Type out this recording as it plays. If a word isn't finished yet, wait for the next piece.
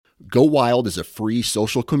Go Wild is a free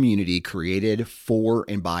social community created for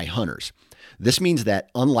and by hunters. This means that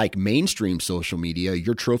unlike mainstream social media,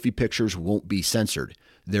 your trophy pictures won't be censored.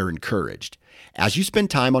 They're encouraged. As you spend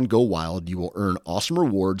time on Go Wild, you will earn awesome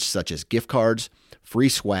rewards such as gift cards, free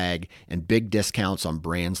swag, and big discounts on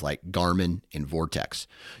brands like Garmin and Vortex.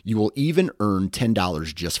 You will even earn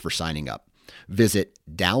 $10 just for signing up. Visit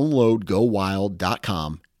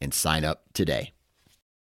downloadgowild.com and sign up today.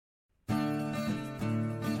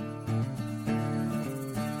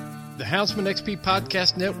 The Houndsman XP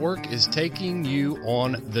Podcast Network is taking you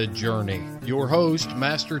on the journey. Your host,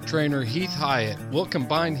 Master Trainer Heath Hyatt, will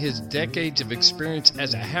combine his decades of experience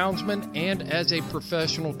as a houndsman and as a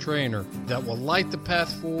professional trainer that will light the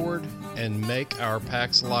path forward and make our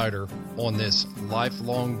packs lighter on this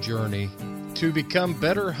lifelong journey to become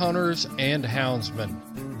better hunters and houndsmen.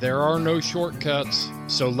 There are no shortcuts,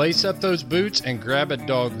 so lace up those boots and grab a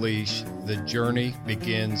dog leash. The journey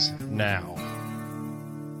begins now.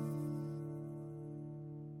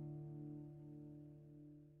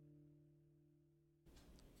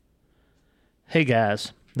 Hey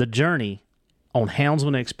guys, the journey on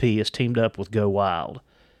Houndsman XP is teamed up with Go Wild.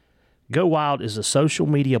 Go Wild is a social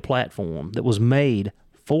media platform that was made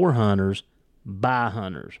for hunters by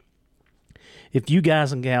hunters. If you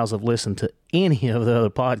guys and gals have listened to any of the other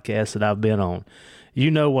podcasts that I've been on,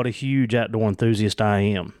 you know what a huge outdoor enthusiast I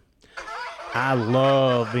am. I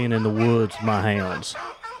love being in the woods with my hounds.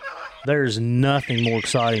 There's nothing more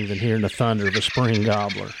exciting than hearing the thunder of a spring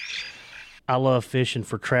gobbler. I love fishing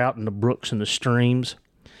for trout in the brooks and the streams,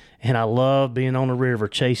 and I love being on the river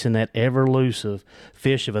chasing that ever-elusive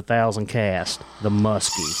fish of 1,000 casts, the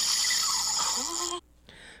muskie.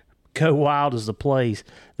 Go Wild is the place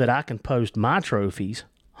that I can post my trophies,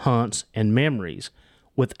 hunts, and memories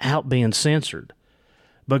without being censored.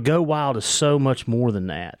 But Go Wild is so much more than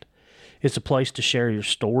that. It's a place to share your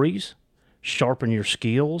stories, sharpen your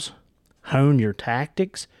skills, hone your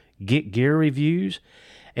tactics, get gear reviews,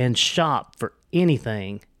 and shop for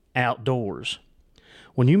anything outdoors.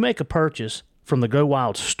 When you make a purchase from the Go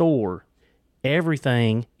Wild store,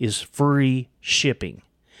 everything is free shipping.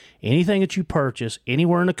 Anything that you purchase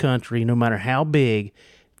anywhere in the country, no matter how big,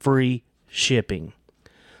 free shipping.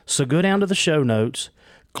 So go down to the show notes,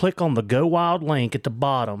 click on the Go Wild link at the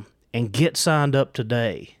bottom, and get signed up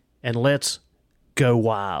today. And let's go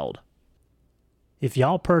wild. If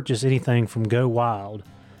y'all purchase anything from Go Wild,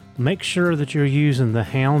 make sure that you're using the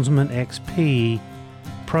Houndsman XP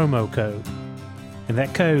promo code. And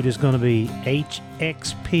that code is going to be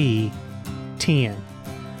HXP10.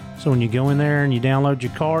 So when you go in there and you download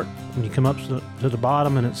your cart, and you come up to the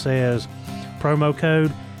bottom and it says promo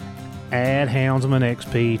code, add Houndsman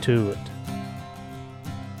XP to it.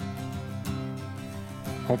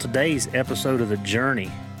 On today's episode of The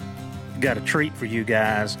Journey, we've got a treat for you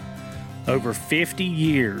guys. Over 50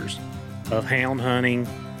 years of hound hunting,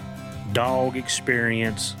 dog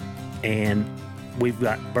experience, and we've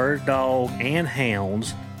got bird dog and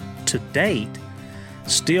hounds to date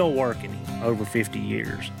still working over 50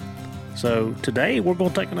 years. So today we're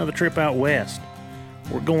going to take another trip out west.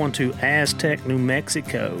 We're going to Aztec, New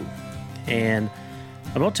Mexico, and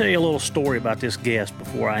I'm going to tell you a little story about this guest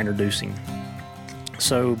before I introduce him.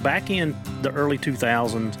 So back in the early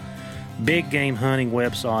 2000s, Big Game Hunting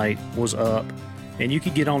website was up, and you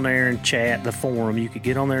could get on there and chat, the forum. You could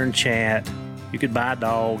get on there and chat. You could buy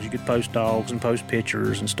dogs. You could post dogs and post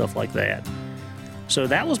pictures and stuff like that. So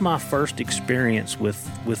that was my first experience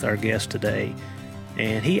with our guest today.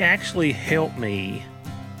 And he actually helped me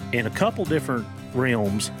in a couple different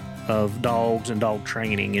realms of dogs and dog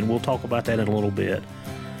training, and we'll talk about that in a little bit.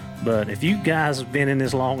 But if you guys have been in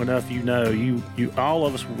this long enough, you know, you all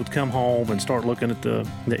of us would come home and start looking at the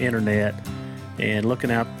internet and look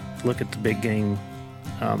at the Big Game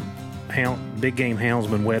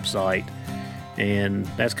Houndsman website, and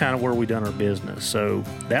that's kind of where we done our business. So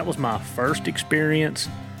that was my first experience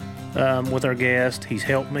with our guest. He's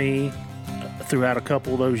helped me throughout a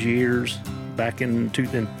couple of those years. Back in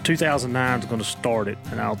 2009 is going to start it,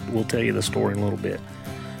 and we'll tell you the story in a little bit.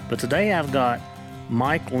 But today I've got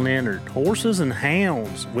Mike Leonard, Horses and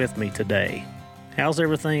Hounds, with me today. How's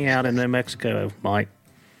everything out in New Mexico, Mike?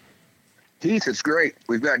 Heath, it's great.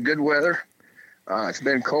 We've got good weather. It's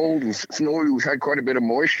been cold and snowy. We've had quite a bit of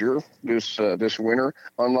moisture this winter,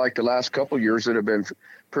 unlike the last couple of years that have been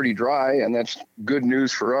pretty dry, and that's good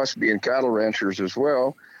news for us being cattle ranchers as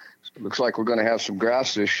well. It looks like we're going to have some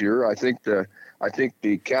grass this year. I think the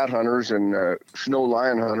cat hunters and snow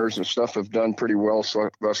lion hunters and stuff have done pretty well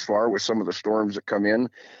thus far with some of the storms that come in.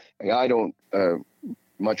 And I don't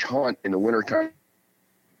much hunt in the wintertime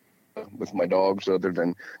with my dogs, other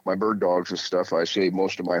than my bird dogs and stuff. I say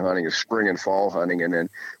most of my hunting is spring and fall hunting, and then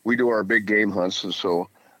we do our big game hunts. And so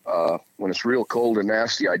when it's real cold and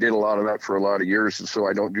nasty, I did a lot of that for a lot of years, and so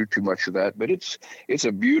I don't do too much of that. But it's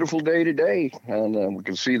a beautiful day today, and we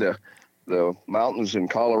can see the mountains in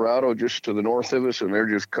Colorado just to the north of us, and they're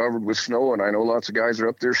just covered with snow. And I know lots of guys are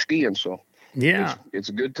up there skiing, so yeah, it's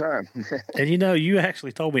a good time. And you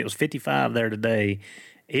actually told me it was 55 there today.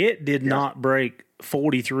 It did not break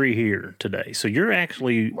 43 here today, so you're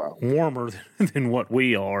actually warmer than what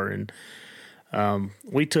we are. And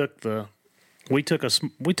we took a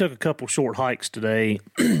couple short hikes today,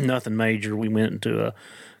 nothing major. We went into a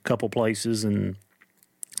couple places and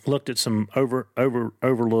looked at some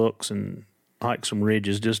overlooks and hiked some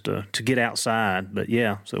ridges just to get outside. But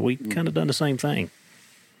yeah, so we kind of done the same thing.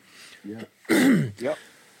 Yeah. Yep.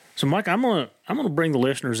 So Mike, I'm gonna bring the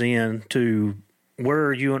listeners in to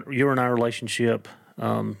where you and our relationship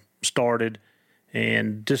started,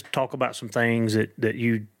 and just talk about some things that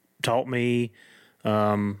you taught me,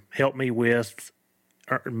 helped me with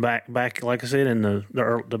back like I said in the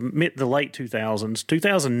late 2000s,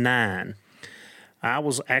 2009. I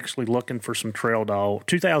was actually looking for some trail dogs.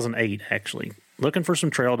 2008 actually looking for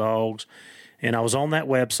some trail dogs, and I was on that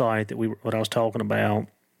website what I was talking about,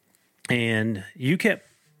 and you kept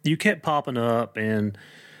popping up, and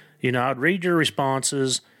I'd read your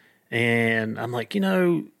responses, and I'm like,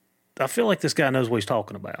 I feel like this guy knows what he's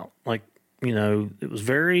talking about. Like, it was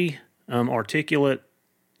very articulate.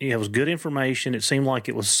 It was good information. It seemed like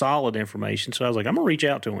it was solid information. So I was like, I'm going to reach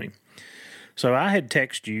out to him. So I had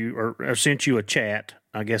texted you or sent you a chat.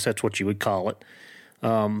 I guess that's what you would call it.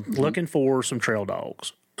 Looking for some trail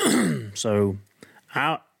dogs. So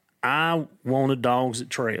I wanted dogs that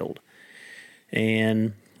trailed.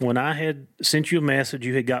 And when I had sent you a message,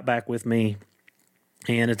 you had got back with me.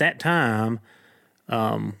 And at that time,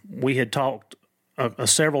 we had talked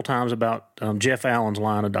several times about Jeff Allen's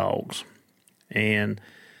line of dogs. And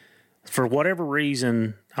for whatever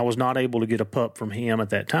reason, I was not able to get a pup from him at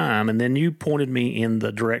that time. And then you pointed me in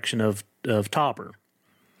the direction of Topper.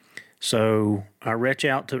 So I reached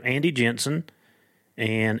out to Andy Jensen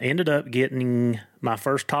and ended up getting my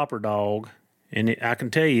first Topper dog. And I can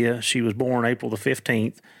tell you, she was born April the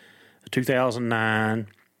 15th, 2009.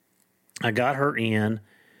 I got her in,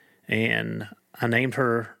 and I named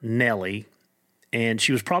her Nellie. And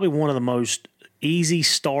she was probably one of the most easy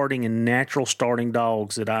starting and natural starting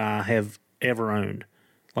dogs that I have ever owned.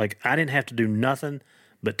 Like, I didn't have to do nothing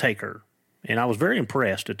but take her. And I was very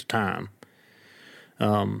impressed at the time.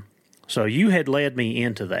 So you had led me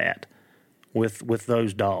into that with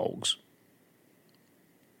those dogs.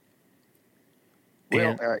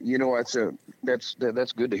 Well,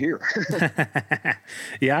 that's good to hear.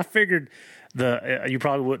 Yeah, I figured you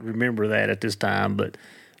probably wouldn't remember that at this time, but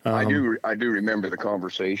I do remember the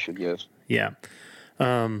conversation. Yes. Yeah.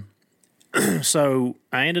 So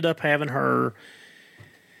I ended up having her,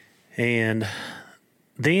 and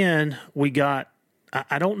then we got.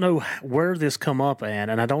 I don't know where this come up at,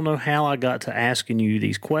 and I don't know how I got to asking you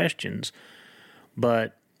these questions,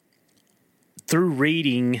 but through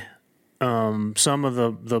reading some of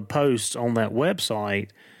the posts on that website,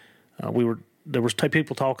 there was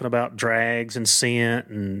people talking about drags and scent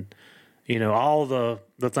and all the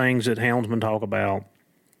things that houndsmen talk about,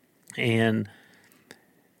 and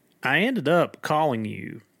I ended up calling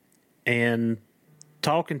you and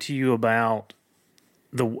talking to you about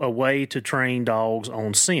a way to train dogs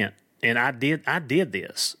on scent. And I did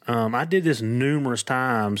this. I did this numerous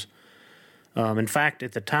times. In fact,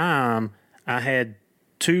 at the time, I had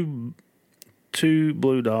two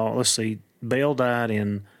blue dogs. Let's see, Belle died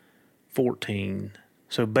in 14.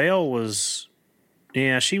 So Belle was,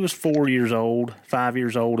 she was 5 years old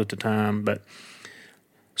at the time. But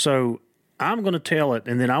so I'm going to tell it,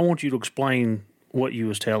 and then I want you to explain what you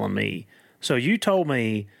was telling me. So you told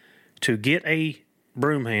me to get a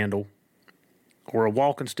broom handle or a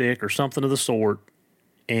walking stick or something of the sort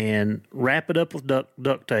and wrap it up with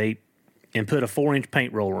duct tape and put a 4-inch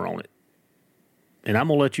paint roller on it. And I'm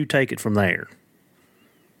going to let you take it from there.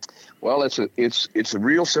 Well, it's a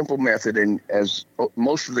real simple method, and as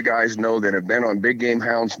most of the guys know that have been on Big Game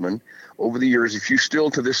Houndsman over the years, if you still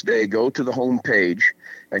to this day go to the home page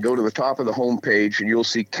and go to the top of the home page, and you'll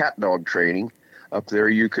see cat dog training up there.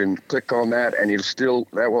 You can click on that, and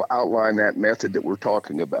that will outline that method that we're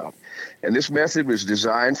talking about. And this method was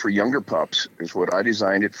designed for younger pups, is what I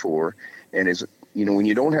designed it for, and is when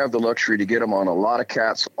you don't have the luxury to get them on a lot of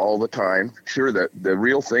cats all the time, sure, the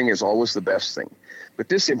real thing is always the best thing. But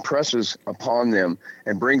this impresses upon them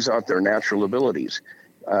and brings out their natural abilities.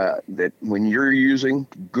 That when you're using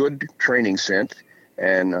good training scent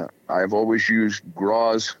And I've always used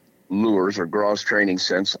Graz lures or Graz training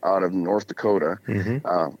scents out of North Dakota.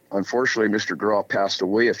 Unfortunately, Mr. Graw passed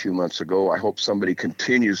away a few months ago. I hope somebody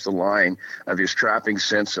continues the line of his trapping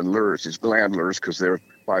scents and lures, his gland lures, because they're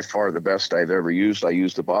by far the best I've ever used. I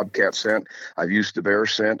used the bobcat scent, I've used the bear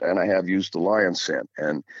scent, and I have used the lion scent,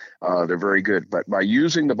 and they're very good. But by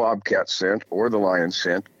using the bobcat scent or the lion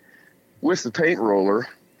scent with the paint roller,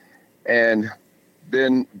 and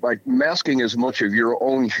then by masking as much of your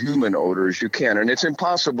own human odor as you can, and it's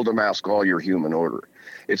impossible to mask all your human odor.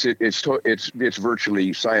 It's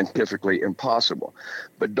virtually scientifically impossible.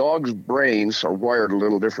 But dogs' brains are wired a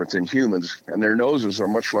little different than humans, and their noses are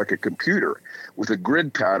much like a computer with a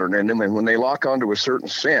grid pattern in them. And when they lock onto a certain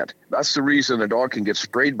scent, that's the reason a dog can get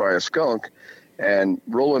sprayed by a skunk and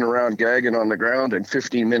rolling around gagging on the ground, and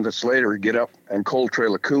 15 minutes later get up and cold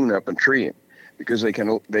trail a coon up and tree him, because they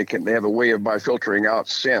have a way of filtering out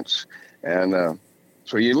scents. And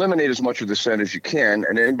so you eliminate as much of the scent as you can,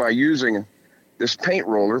 and then by using this paint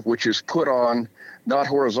roller, which is put on not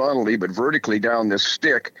horizontally but vertically down this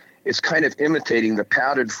stick, it's kind of imitating the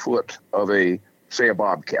padded foot of a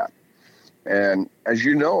bobcat. And as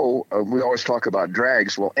you know, we always talk about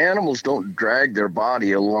drags. Well, animals don't drag their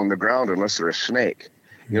body along the ground unless they're a snake.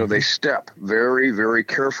 You know, they step very, very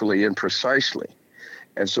carefully and precisely.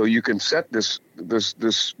 And so you can set this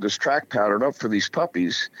track pattern up for these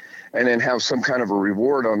puppies, and then have some kind of a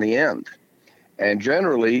reward on the end. And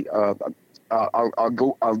generally,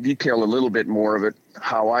 I'll detail a little bit more of it,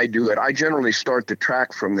 how I do it. I generally start the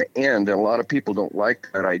track from the end, and a lot of people don't like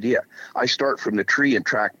that idea. I start from the tree and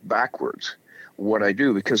track backwards, what I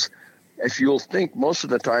do, because if you'll think, most of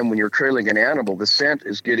the time when you're trailing an animal, the scent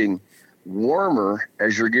is getting warmer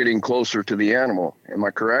as you're getting closer to the animal. Am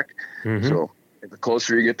I correct? So the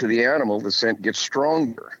closer you get to the animal, the scent gets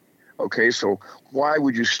stronger. Okay, so why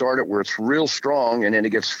would you start it where it's real strong, and then it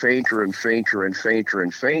gets fainter and fainter and fainter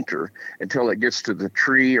and fainter until it gets to the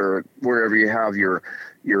tree or wherever you have your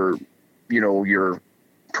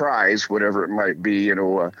prize, whatever it might be,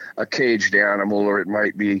 a caged animal, or it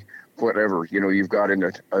might be whatever, you've got in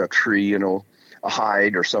a tree, a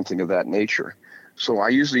hide or something of that nature. So I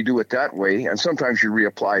usually do it that way, and sometimes you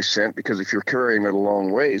reapply scent, because if you're carrying it a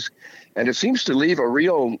long ways, and it seems to leave a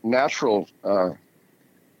real natural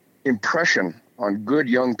impression on good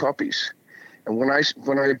young puppies. And when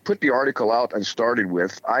I put the article out and started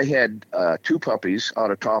with, I had 2 puppies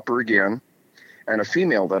out of Topper again, and a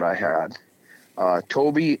female that I had,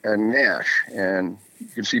 Toby and Nash, and you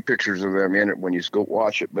can see pictures of them in it when you go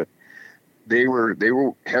watch it. But they were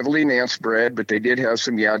heavily Nance bred, but they did have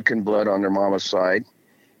some Yadkin blood on their mama's side,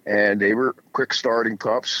 and they were quick starting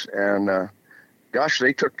pups. And gosh,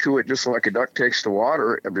 they took to it just like a duck takes to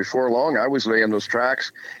water. And before long, I was laying those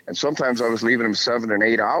tracks, and sometimes I was leaving them 7 and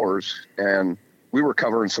 8 hours, and we were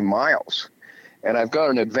covering some miles. And I've got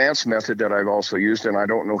an advanced method that I've also used, and I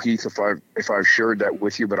don't know, Heath, if I've shared that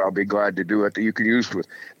with you, but I'll be glad to do it, that you can use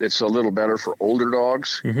that's a little better for older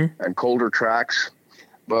dogs and colder tracks.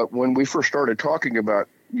 But when we first started talking about,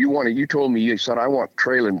 you told me, you said, I want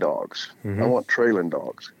trailing dogs. I want trailing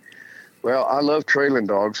dogs. Well, I love trailing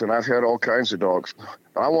dogs, and I've had all kinds of dogs.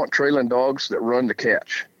 I want trailing dogs that run to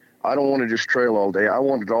catch. I don't want to just trail all day. I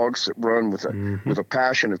want dogs that run with a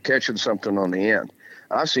passion of catching something on the end.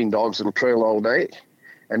 I've seen dogs that'll trail all day,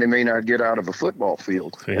 and they may not get out of a football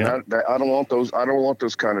field. Yeah. And I don't want those. I don't want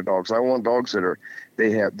those kind of dogs. I want dogs that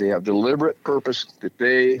they have deliberate purpose, that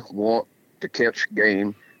they want to catch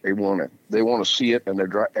game. They want to see it, and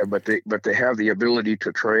but they have the ability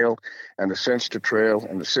to trail, and the sense to trail,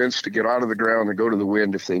 and the sense to get out of the ground and go to the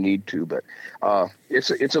wind if they need to. But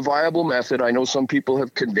it's a viable method. I know some people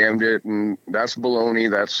have condemned it, and that's baloney.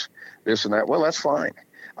 That's this and that. Well, that's fine.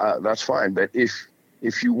 That's fine. But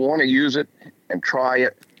if you want to use it and try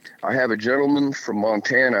it, I have a gentleman from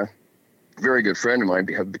Montana, very good friend of mine,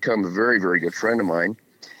 have become a very, very good friend of mine.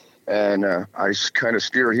 And I kind of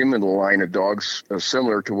steer him in the line of dogs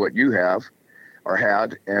similar to what you have or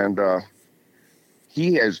had. And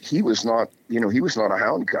he was not a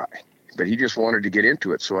hound guy, but he just wanted to get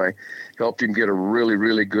into it. So I helped him get a really,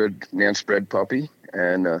 really good Nance bred puppy.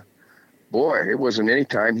 And boy, it wasn't any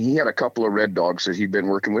time. He had a couple of red dogs that he'd been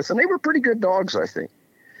working with, and they were pretty good dogs, I think.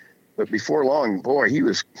 But before long, boy, he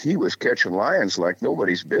was catching lions like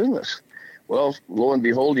nobody's business. Well, lo and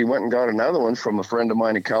behold, he went and got another one from a friend of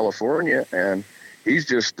mine in California, and he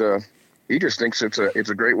just thinks it's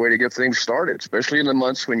a great way to get things started, especially in the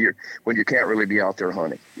months when you can't really be out there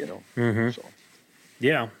hunting, So.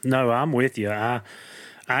 Yeah, no, I'm with you.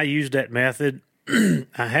 I use that method. I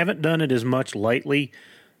haven't done it as much lately,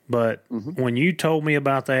 but when you told me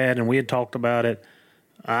about that and we had talked about it,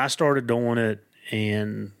 I started doing it,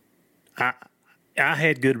 and I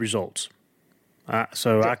had good results.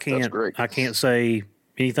 So I can't say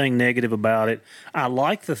anything negative about it. I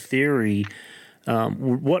like the theory.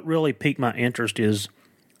 What really piqued my interest is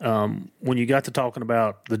when you got to talking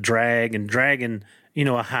about the drag and dragging,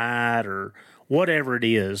 a hide or whatever it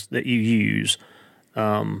is that you use.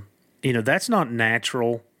 That's not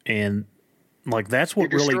natural, and like that's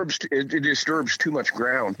what it disturbs too much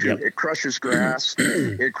ground too. Yep. It crushes grass,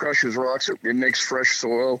 it crushes rocks, it makes fresh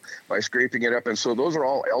soil by scraping it up, and so those are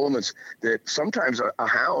all elements that sometimes a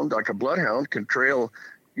hound, like a bloodhound, can trail.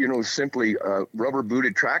 Simply rubber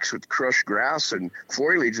booted tracks with crushed grass and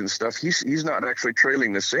foliage and stuff. He's not actually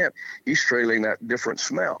trailing the scent; he's trailing that different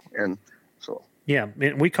smell, and so. Yeah,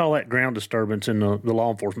 we call that ground disturbance in the law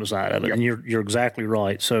enforcement side of it, and you're exactly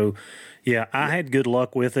right. So, yeah, I had good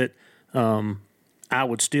luck with it. I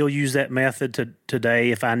would still use that method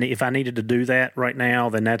today if I needed to do that right now.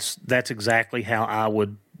 Then that's exactly how I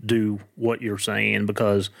would do what you're saying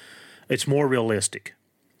because it's more realistic.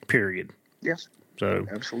 Period. Yes. So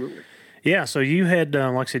absolutely. Yeah. So you had,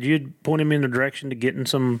 like I said, you'd point him in the direction to getting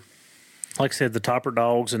some, like I said, the topper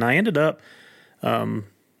dogs, and I ended up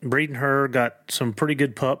breeding her. Got some pretty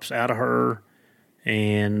good pups out of her,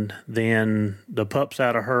 and then the pups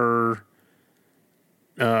out of her.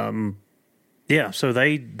 Yeah, so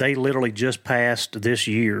they literally just passed this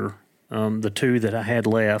year, the two that I had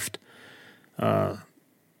left.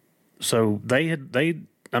 So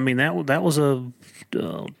that was a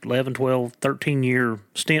 11, 12, 13-year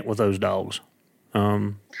stint with those dogs.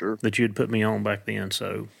 Sure. That you had put me on back then.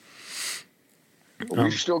 So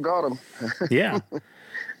we still got them. Yeah.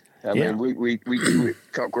 I mean, we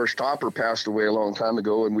of course, Topper passed away a long time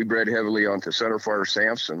ago, and we bred heavily onto Centerfire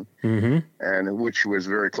Samson, and which was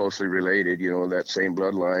very closely related, that same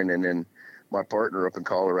bloodline. And then my partner up in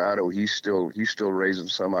Colorado, he's still raising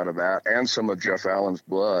some out of that, and some of Jeff Allen's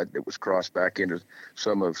blood that was crossed back into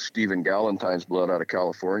some of Stephen Gallantine's blood out of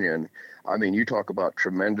California. And I mean, you talk about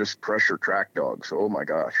tremendous pressure track dogs. Oh my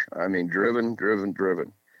gosh! I mean, driven.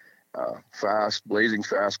 Fast, blazing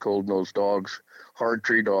fast, cold-nosed dogs, hard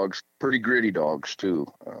tree dogs, pretty gritty dogs too.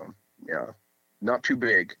 Not too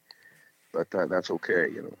big, but that's okay,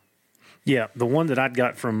 Yeah, the one that I'd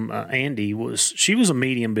got from Andy she was a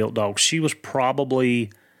medium-built dog. She was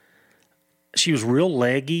real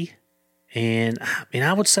leggy, and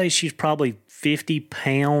I would say she's probably 50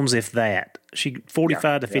 pounds, if that.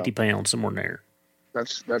 45 to 50 pounds, somewhere in there.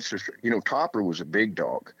 That's just Topper was a big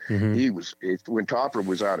dog. When Topper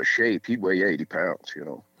was out of shape, he'd weigh 80 pounds.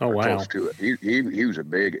 Oh wow! Close to it. He was a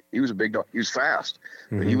big dog. He was fast,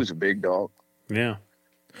 but he was a big dog. Yeah.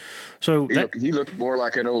 So he looked more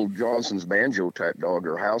like an old Johnson's Banjo type dog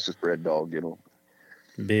or House's bred dog.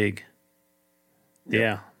 Big.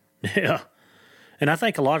 Yeah. And I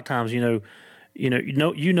think a lot of times, in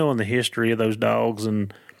the history of those dogs,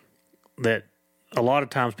 and that. A lot of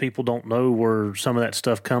times people don't know where some of that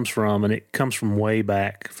stuff comes from, and it comes from way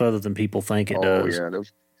back, further than people think it does. Oh, yeah,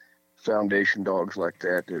 those foundation dogs like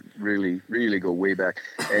that really, really go way back.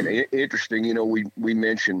 And interesting, we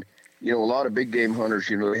mentioned, a lot of big game hunters,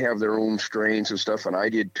 they have their own strains and stuff, and I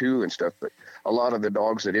did too and stuff, but a lot of the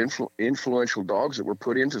dogs influential dogs that were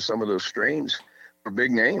put into some of those strains were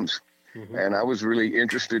big names. And I was really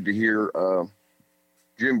interested to hear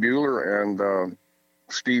Jim Bueller and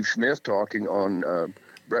Steve Smith talking on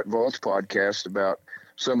Brett Vaughn's podcast about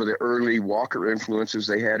some of the early Walker influences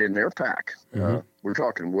they had in their pack. We're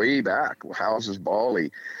talking way back, Houses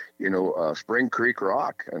Bali, Spring Creek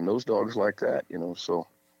Rock, and those dogs like that. So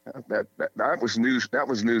that was news. That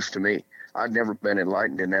was news to me. I'd never been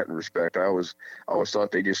enlightened in that respect. I always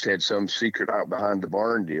thought they just had some secret out behind the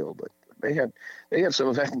barn deal, but they had some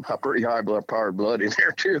of that pretty high powered blood in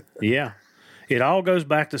there too. Yeah, it all goes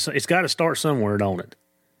back to it's got to start somewhere, don't it?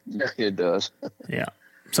 Yeah, it does. Yeah.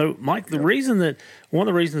 So, Mike, one of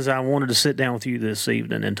the reasons I wanted to sit down with you this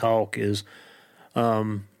evening and talk is,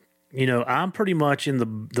 I'm pretty much in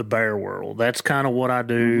the bear world. That's kind of what I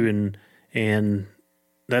do, and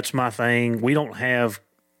that's my thing. We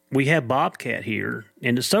have bobcat here,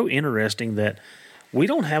 and it's so interesting that we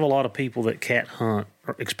don't have a lot of people that cat hunt,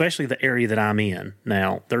 especially the area that I'm in.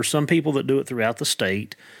 Now, there's some people that do it throughout the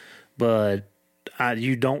state, but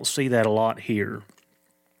you don't see that a lot here.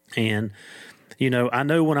 And, I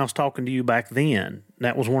know when I was talking to you back then,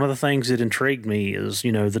 that was one of the things that intrigued me is,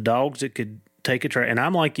 the dogs that could take a track. And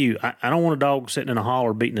I'm like you. I don't want a dog sitting in a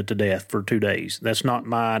holler beating it to death for 2 days. That's not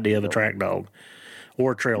my idea of a track dog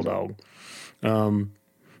or a trail dog.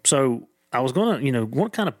 So I was going to,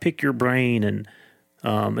 want to kind of pick your brain and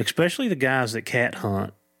especially the guys that cat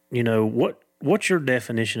hunt, what's your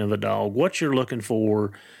definition of a dog? What you're looking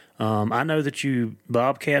for? I know that you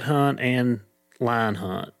bobcat hunt and line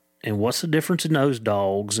hunt. And what's the difference in those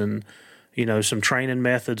dogs and, some training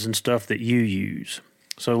methods and stuff that you use?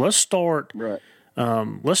 So let's start. Right.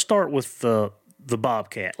 Let's start with the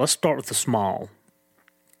bobcat. Let's start with the small.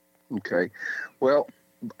 Okay. Well,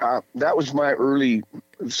 that was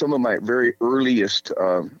some of my very earliest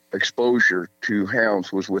exposure to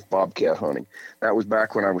hounds was with bobcat hunting. That was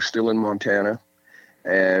back when I was still in Montana,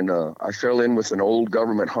 and I fell in with an old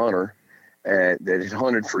government hunter that had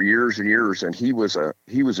hunted for years and years, and he was a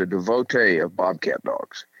devotee of bobcat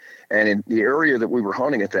dogs. And in the area that we were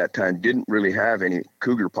hunting at that time didn't really have any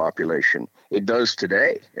cougar population. It does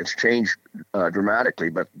today. It's changed dramatically,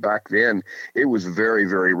 but back then it was very,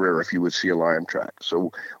 very rare if you would see a lion track.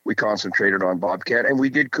 So we concentrated on bobcat, and we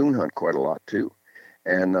did coon hunt quite a lot too.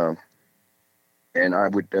 And I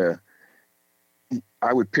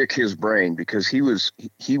would pick his brain because he was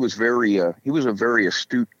a very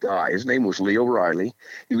astute guy. His name was Leo Riley.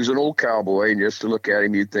 He was an old cowboy, and just to look at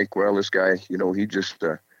him, you'd think, well, this guy, he just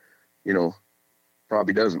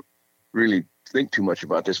probably doesn't really think too much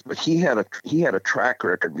about this, but he had a track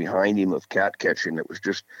record behind him of cat catching that was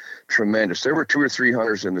just tremendous. There were 2 or 3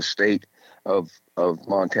 hunters in the state of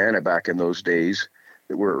Montana back in those days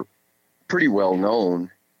that were pretty well known,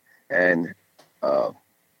 and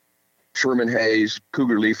Sherman Hayes,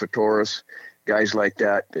 Cougar Leafatoris, guys like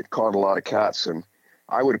that caught a lot of cats, and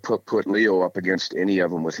I would have put Leo up against any of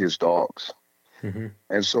them with his dogs. Mm-hmm.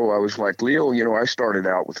 And so I was like, Leo, I started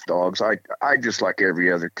out with dogs. I just like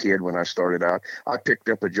every other kid when I started out. I picked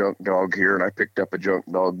up a junk dog here and I picked up a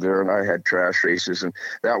junk dog there, and I had trash races. And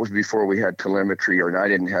that was before we had telemetry, and I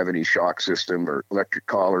didn't have any shock system or electric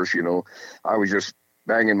collars. I was just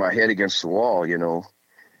banging my head against the wall,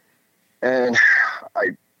 And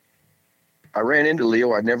I ran into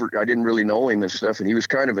Leo. I didn't really know him and stuff. And he was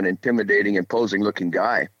kind of an intimidating, imposing looking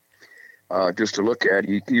guy. Just to look at,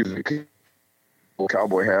 he was a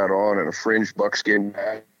cowboy hat on and a fringed buckskin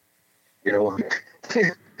hat.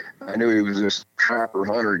 I knew he was this trapper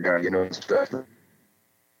hunter guy, and stuff.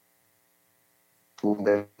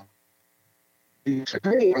 He said,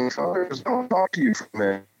 "Hey, father, I want to talk to you for a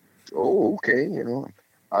minute." Oh, okay. I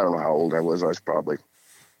don't know how old I was. I was probably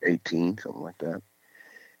 18, something like that.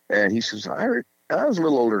 And he says, I was a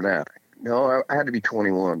little older than that. No, I had to be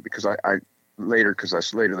 21 because later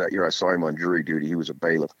that year I saw him on jury duty. He was a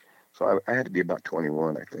bailiff. So I had to be about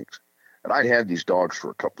 21, I think. And I'd had these dogs for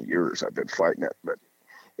a couple of years. I've been fighting it. But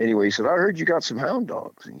anyway, he said, I heard you got some hound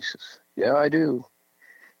dogs. And he says, yeah, I do.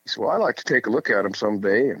 He said, well, I'd like to take a look at them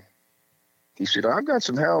someday. And he said, I've got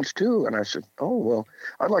some hounds too. And I said, oh, well,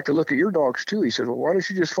 I'd like to look at your dogs too. He said, well, why don't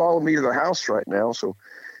you just follow me to the house right now?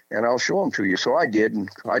 And I'll show them to you. So I did. And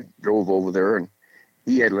I drove over there, and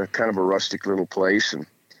he had kind of a rustic little place. And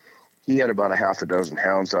he had about a half a dozen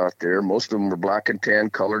hounds out there. Most of them were black and tan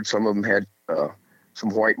colored. Some of them had some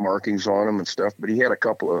white markings on them and stuff, but he had a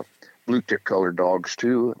couple of blue tick colored dogs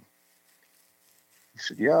too. He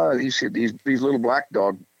said, yeah, these little black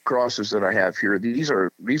dog crosses that I have here, these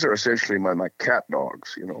are essentially my cat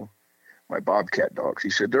dogs, my bobcat dogs. He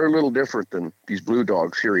said, they're a little different than these blue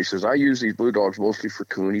dogs here. He says, I use these blue dogs mostly for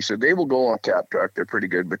coon. He said, they will go on cat track. They're pretty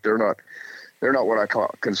good, but they're not what I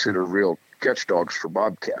consider real catch dogs for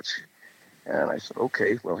bobcats. And I said,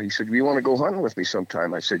 okay. Well, he said, you want to go hunting with me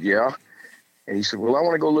sometime? I said, yeah. And he said, well, I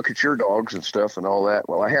want to go look at your dogs and stuff and all that.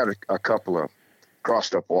 Well, I had a couple of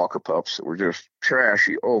crossed up Walker pups that were just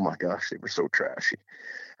trashy. Oh my gosh, they were so trashy.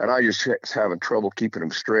 And I just was having trouble keeping them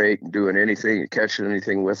straight and doing anything and catching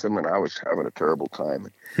anything with them. And I was having a terrible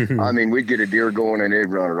time. I mean, we'd get a deer going and they'd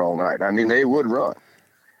run it all night. I mean, they would run.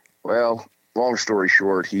 Well, long story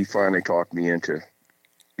short, he finally talked me into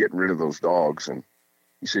getting rid of those dogs. And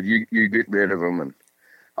he said, you get rid of them and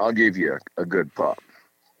I'll give you a good pup.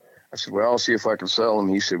 I said, well, I'll see if I can sell them.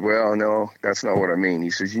 He said, well, no, that's not what I mean. He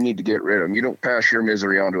says, you need to get rid of them. You don't pass your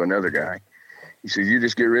misery on to another guy. He says, you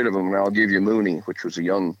just get rid of them and I'll give you Mooney, which was a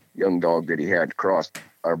young dog that he had crossed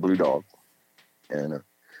our blue dog. And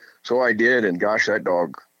so I did. And gosh, that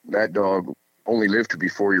dog only lived to be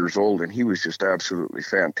 4 years old. And he was just absolutely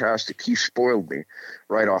fantastic. He spoiled me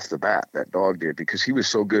right off the bat, that dog did, because he was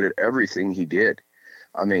so good at everything he did.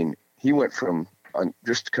 I mean, he went from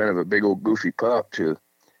just kind of a big old goofy pup to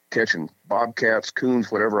catching bobcats,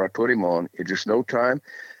 coons, whatever I put him on in just no time.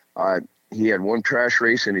 He had one trash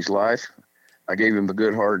race in his life. I gave him a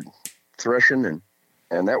good hard threshing,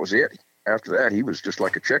 and that was it. After that, he was just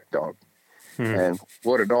like a check dog. And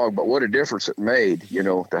what a dog, but what a difference it made,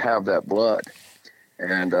 to have that blood.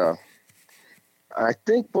 And I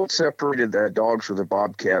think what separated the dogs with the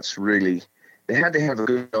bobcats really, they had to have a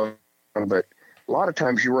good dog, but a lot of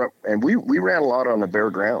times you run, and we ran a lot on the bare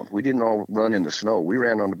ground. We didn't all run in the snow. We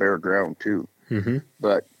ran on the bare ground too. Mm-hmm.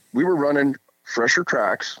 But we were running fresher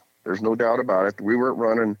tracks. There's no doubt about it. We weren't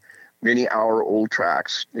running many hour-old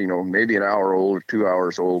tracks, maybe an hour old or 2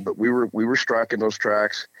 hours old, but we were striking those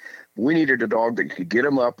tracks. We needed a dog that could get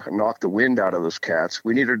them up and knock the wind out of those cats.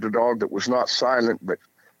 We needed a dog that was not silent, but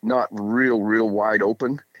not real wide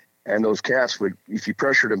open. And those cats would, if you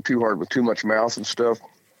pressured them too hard with too much mouth and stuff,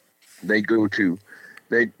 they'd go to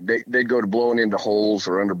blowing into holes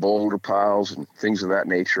or under boulder piles and things of that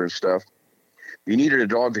nature and stuff. You needed a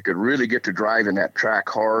dog that could really get to driving that track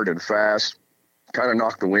hard and fast, kind of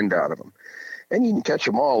knock the wind out of them. And you didn't catch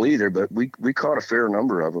them all either, but we caught a fair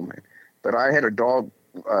number of them. But I had a dog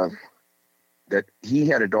he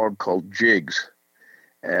had a dog called Jigs,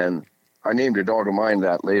 and I named a dog of mine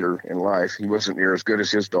that later in life. He wasn't near as good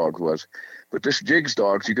as his dog was. But this Jigs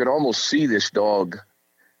dog, you could almost see this dog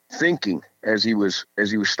thinking as he was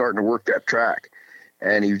starting to work that track.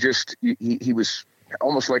 And he was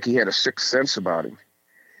almost like he had a sixth sense about him.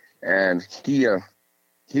 And he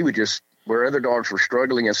would just, where other dogs were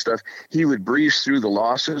struggling and stuff, he would breeze through the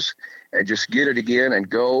losses and just get it again and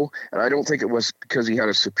go. And I don't think it was because he had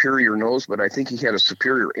a superior nose, but I think he had a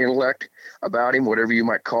superior intellect about him, whatever you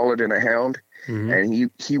might call it in a hound. Mm-hmm.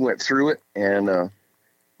 And he went through it, and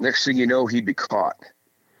next thing you know, he'd be caught.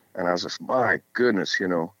 And I was just, my goodness,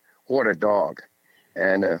 what a dog.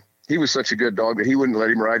 And he was such a good dog that he wouldn't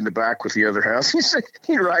let him ride in the back with the other hounds. He said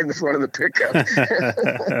he'd ride in the front of the pickup.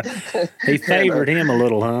 He favored him a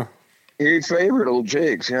little, huh? He favored old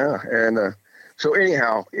Jigs, yeah. And so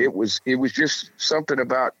anyhow, it was just something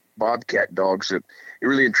about bobcat dogs that it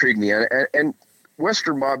really intrigued me. And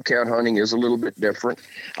Western bobcat hunting is a little bit different.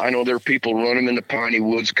 I know there are people run them in the piney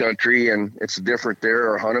woods country, and it's different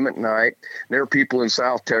there, or hunt them at night. There are people in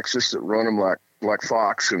South Texas that run them like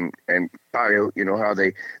fox and coyote, how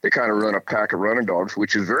they kind of run a pack of running dogs,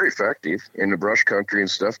 which is very effective in the brush country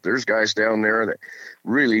and stuff. There's guys down there that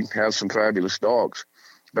really have some fabulous dogs.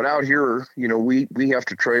 But out here, we have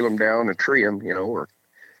to trail them down and tree them, or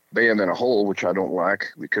bay them in a hole, which I don't like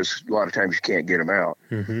because a lot of times you can't get them out.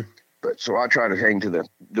 Mm-hmm. But so I try to hang to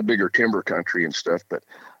the bigger timber country and stuff. But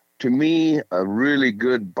to me, a really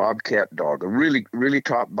good bobcat dog, a really, really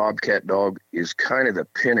top bobcat dog is kind of the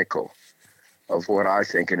pinnacle of what I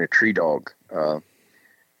think in a tree dog. They're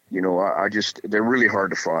really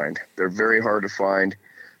hard to find. They're very hard to find.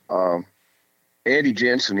 Andy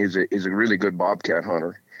Jensen is a really good bobcat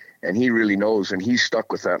hunter, and he really knows, and he's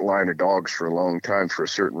stuck with that line of dogs for a long time for a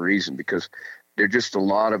certain reason, because there are just a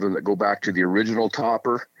lot of them that go back to the original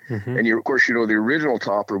topper. Mm-hmm. And of course, the original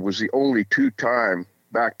topper was the only 2-time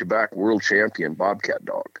back-to-back world champion bobcat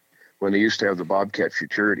dog when they used to have the Bobcat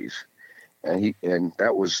Futurities. And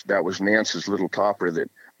that was Nance's little topper that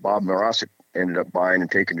Bob Marosic ended up buying and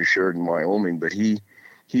taking to Sheridan, Wyoming. But he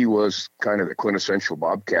was kind of the quintessential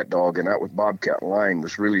bobcat dog, and that with bobcat line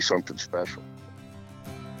was really something special.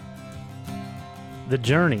 The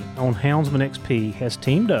Journey on Houndsman XP has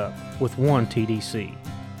teamed up with One TDC.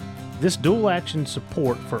 This dual-action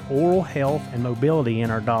support for oral health and mobility in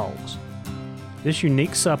our dogs. This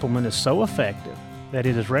unique supplement is so effective that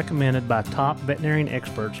it is recommended by top veterinarian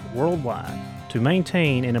experts worldwide to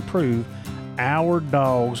maintain and improve our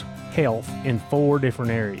dog's health in 4 different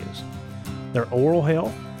areas. Their oral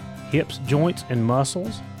health, hips, joints, and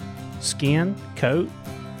muscles, skin, coat,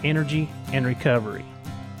 energy, and recovery.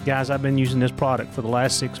 Guys, I've been using this product for the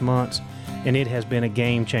last 6 months, and it has been a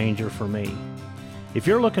game changer for me. If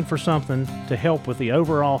you're looking for something to help with the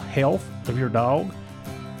overall health of your dog,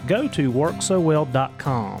 go to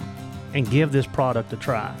worksowell.com and give this product a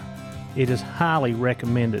try. It is highly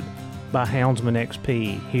recommended by Houndsman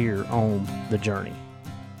XP here on The Journey.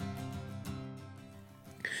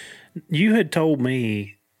 You had told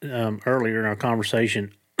me earlier in our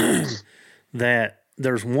conversation that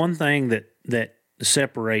there's one thing that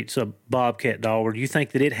separates a bobcat dog, or do you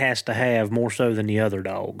think that it has to have more so than the other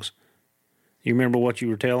dogs? You remember what you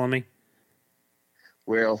were telling me?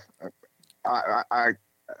 Well, there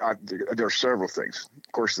are several things.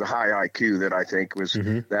 Of course, the high IQ that I think was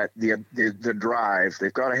that the drive.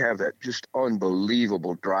 They've got to have that just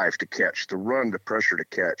unbelievable drive to catch, the run, the pressure to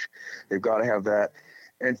catch. They've got to have that.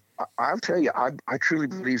 And I'll tell you, I truly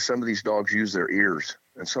believe some of these dogs use their ears,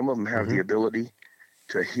 and some of them have the ability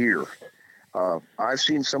to hear. I've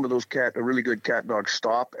seen some of those really good cat dogs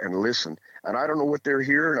stop and listen, and I don't know what they're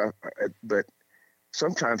hearing, but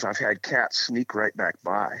sometimes I've had cats sneak right back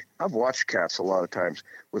by. I've watched cats a lot of times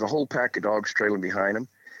with a whole pack of dogs trailing behind them,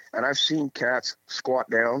 and I've seen cats squat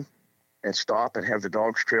down and stop and have the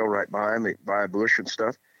dogs trail right by them, by a bush and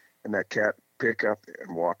stuff, and that cat pick up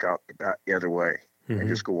and walk out the other way and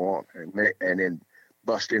just go on and then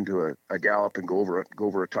bust into a gallop and go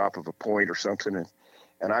over a top of a point or something.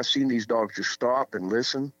 And I've seen these dogs just stop and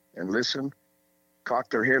listen, cock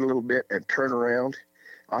their head a little bit and turn around.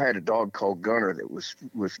 I had a dog called Gunner that was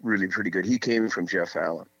really pretty good. He came from Jeff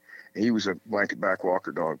Allen. He was a blanket back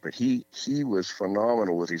walker dog, but he was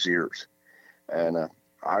phenomenal with his ears. And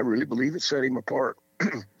I really believe it set him apart.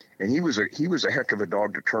 And he was a heck of a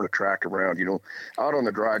dog to turn a track around. You know, out on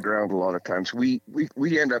the dry ground, a lot of times we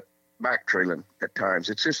end up back trailing at times.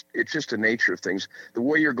 It's just the nature of things. The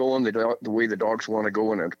way you're going, the way the dogs want to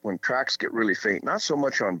go, and when tracks get really faint, not so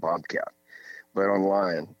much on bobcat, but on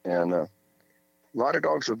lion. And a lot of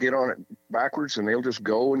dogs will get on it backwards and they'll just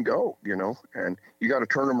go, you know, and you got to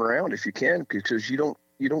turn them around if you can, because you don't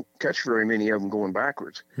catch very many of them going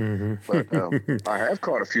backwards. But I have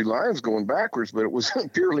caught a few lions going backwards, but it was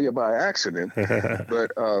purely by accident.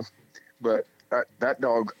 But that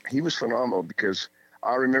dog, he was phenomenal, because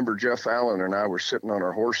I remember Jeff Allen and I were sitting on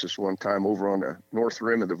our horses one time over on the north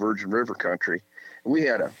rim of the Virgin River country. And we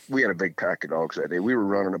had a big pack of dogs that day. We were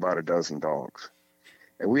running about a dozen dogs,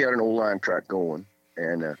 and we had an old line track going.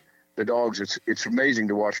 And the dogs, it's amazing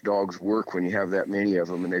to watch dogs work when you have that many of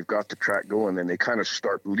them and they've got the track going, and they kind of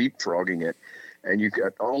start leapfrogging it. And you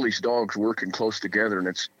got all these dogs working close together,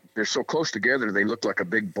 and they're so close together they look like a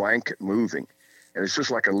big blanket moving. And it's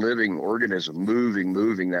just like a living organism moving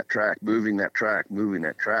that track. And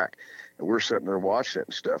we're sitting there watching it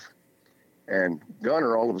and stuff. And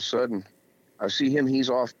Gunner, all of a sudden, I see him, he's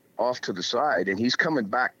off to the side, and he's coming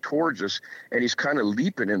back towards us, and he's kind of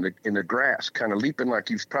leaping in the grass, kind of leaping like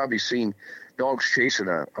you've probably seen dogs chasing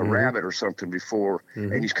a rabbit or something before.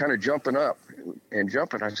 And he's kind of jumping up and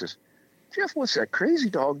jumping. I says, Jeff, what's that crazy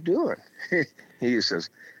dog doing? He says,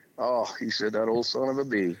 that old son of a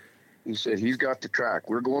bee. He said, he's got the track.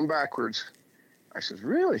 We're going backwards. I says,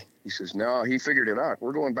 really? He says, no, he figured it out.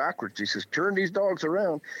 We're going backwards. He says, turn these dogs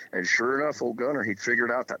around. And sure enough, old Gunner, he'd figured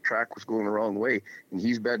out that track was going the wrong way, and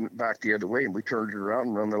he's bedding back the other way, and we turned it around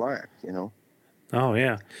and run the line, you know. Oh,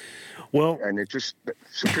 yeah. Well, and it just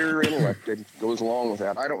superior intellect that goes along with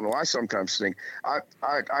that. I don't know. I sometimes think I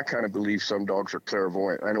kind of believe some dogs are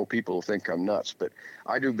clairvoyant. I know people think I'm nuts, but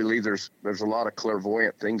I do believe there's a lot of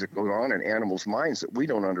clairvoyant things that go on in animals' minds that we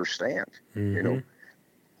don't understand. You know,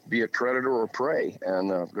 be it predator or prey,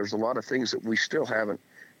 and there's a lot of things that we still haven't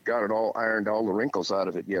got it all ironed, all the wrinkles out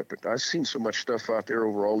of it yet. But I've seen so much stuff out there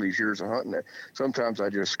over all these years of hunting that sometimes I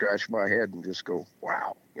just scratch my head and just go,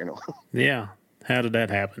 wow, you know. Yeah. How did that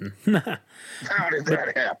happen? How did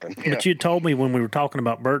that happen? Yeah. But you told me when we were talking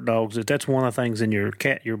about bird dogs that's one of the things in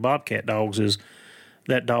your bobcat dogs is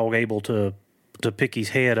that dog able to pick his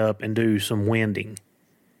head up and do some winding.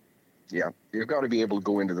 Yeah, you've got to be able to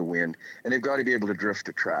go into the wind, and they've got to be able to drift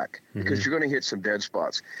the track, because you're going to hit some dead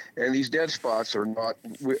spots. And these dead spots are not,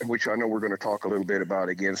 which I know we're going to talk a little bit about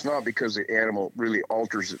again, it's not because the animal really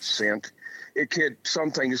alters its scent. Some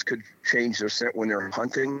things could change their scent when they're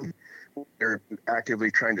hunting. They're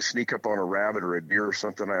actively trying to sneak up on a rabbit or a deer or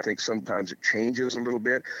something. I think sometimes it changes a little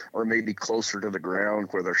bit, or maybe closer to the ground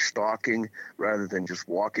where they're stalking rather than just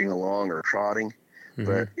walking along or trotting.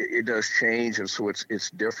 But it does change, and so it's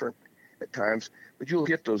different at times. But you'll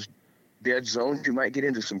hit those dead zones. You might get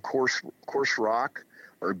into some coarse rock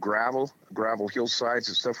or gravel hillsides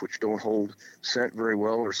and stuff which don't hold scent very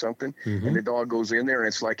well or something. And the dog goes in there, and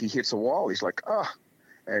it's like he hits a wall. He's like,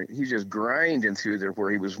 and he's just grinding through there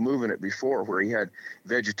where he was moving it before, where he had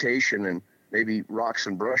vegetation and maybe rocks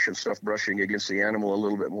and brush and stuff brushing against the animal a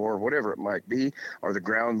little bit more, whatever it might be, or the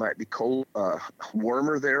ground might be cold,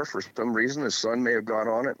 warmer there for some reason. The sun may have got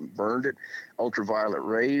on it and burned it. Ultraviolet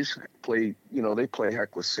rays play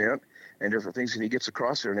heck with scent and different things, and he gets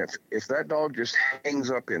across there. And if that dog just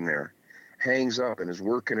hangs up and is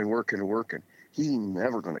working and working and working, he's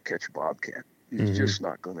never going to catch a bobcat. He's just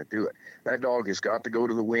not going to do it. That dog has got to go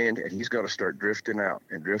to the wind, and he's got to start drifting out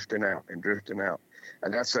and drifting out and drifting out.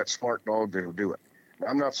 And that's that smart dog that'll do it. Now,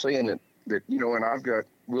 I'm not saying that you know, and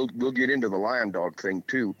we'll get into the lion dog thing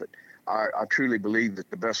too, but I truly believe that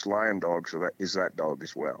the best lion dogs is that dog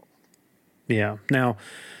as well. Yeah. Now,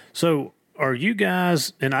 so are you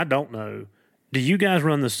guys, and I don't know, do you guys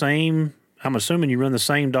run the same, I'm assuming you run the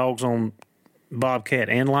same dogs on bobcat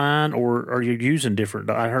and lion, or are you using different?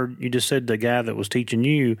 I heard you just said the guy that was teaching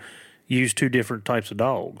you used two different types of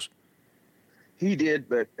dogs. He did,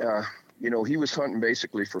 but you know, he was hunting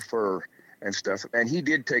basically for fur and stuff, and he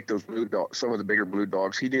did take those blue dogs, some of the bigger blue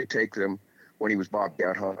dogs. He did take them when he was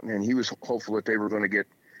bobcat hunting, and he was hopeful that they were going to get,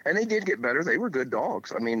 and they did get better. They were good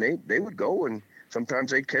dogs. I mean, they would go, and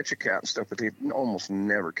sometimes they'd catch a cat and stuff, but they almost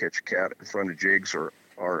never catch a cat in front of jigs or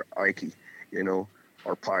Ikey.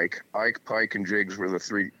 or Pike. Ike, Pike, and Jigs were the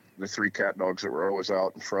three cat dogs that were always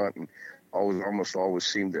out in front and almost always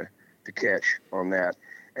seemed to catch on that.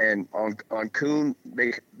 And on coon,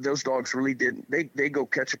 those dogs really didn't. They go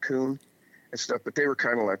catch a coon and stuff, but they were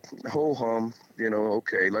kind of like ho hum,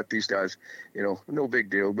 okay, let these guys, no big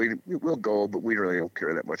deal. We'll go, but we really don't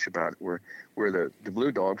care that much about it. Where the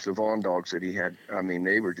blue dogs, the Vaughn dogs that he had, I mean,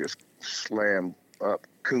 they were just slammed up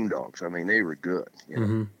coon dogs. I mean, they were good,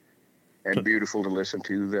 Mm-hmm. and beautiful to listen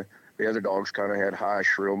to. The other dogs kind of had high,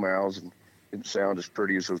 shrill mouths and didn't sound as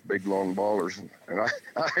pretty as those big, long ballers. And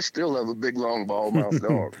I still love a big, long, ball mouth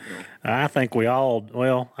dog. I think we all,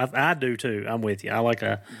 well, I do too. I'm with you. I like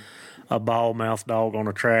a ball mouth dog on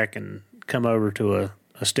a track and come over to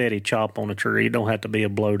a steady chop on a tree. It don't have to be a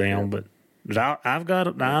blowdown, but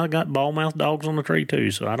I got ball mouth dogs on the tree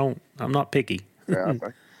too, so I'm not picky. Yeah,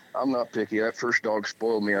 I'm not picky. That first dog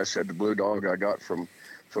spoiled me. I said the blue dog I got from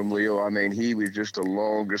Leo. I mean, he was just the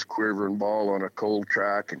longest quivering ball on a cold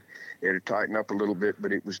track, and it had tightened up a little bit,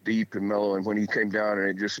 but it was deep and mellow. And when he came down,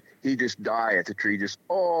 and he just died at the tree, just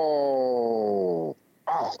ow,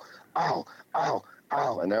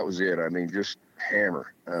 and that was it. I mean, just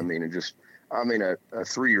hammer. I mean, a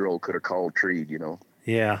 3-year-old could have called treed,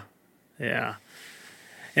 Yeah.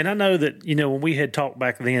 And I know that, when we had talked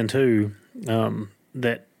back then too,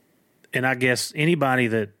 that, and I guess anybody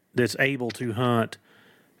that's able to hunt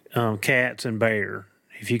cats and bear,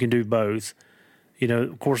 if you can do both,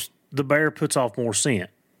 of course, the bear puts off more scent.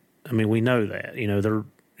 I mean, we know that. They're up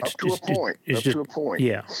to a point.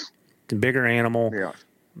 Yeah, the bigger animal. Yeah,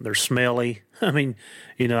 they're smelly. I mean,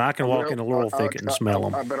 I can walk in a laurel thicket and smell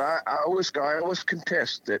them. But I always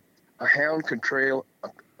contest that a hound can trail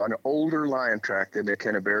an older lion track than they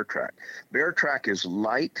can a bear track. Bear track is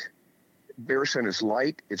light. Bear scent is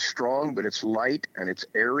light. It's strong, but it's light and it's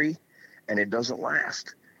airy, and it doesn't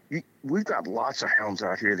last. We've got lots of hounds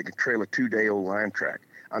out here that can trail a 2-day-old lion track.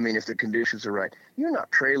 I mean, if the conditions are right, you're not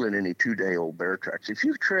trailing any 2-day-old bear tracks. If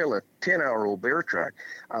you trail a 10-hour-old bear track,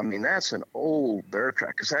 I mean, that's an old bear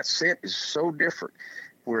track because that scent is so different.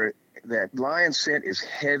 Where that lion scent is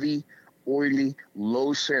heavy, oily,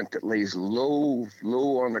 low scent that lays low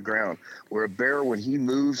on the ground. Where a bear, when he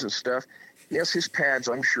moves and stuff, yes, his pads,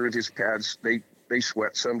 I'm sure his pads, they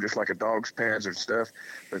sweat some just like a dog's pads and stuff,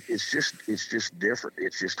 but it's just different.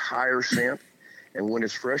 It's just higher scent. And when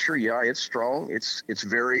it's fresher, yeah, it's strong. It's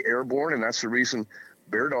very airborne, and that's the reason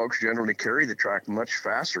bear dogs generally carry the track much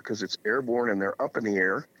faster because it's airborne and they're up in the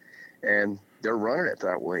air, and they're running it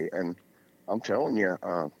that way. And I'm telling you,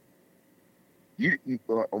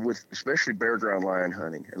 with especially bare ground lion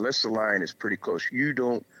hunting, unless the lion is pretty close, you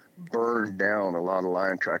don't burn down a lot of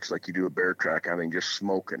lion tracks like you do a bear track. I mean, just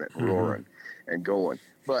smoking it, roaring, and going.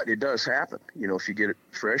 But it does happen. If you get it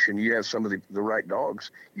fresh and you have some of the right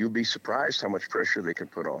dogs, you'll be surprised how much pressure they can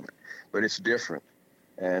put on it. But it's different.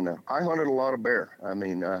 And I hunted a lot of bear. I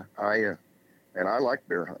mean, I like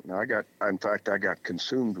bear hunting. I got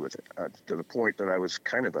consumed with it to the point that I was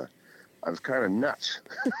kind of nuts.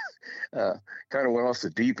 Kind of went off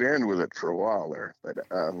the deep end with it for a while there. But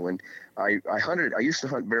when I used to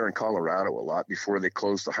hunt bear in Colorado a lot before they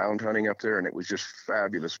closed the hound hunting up there, and it was just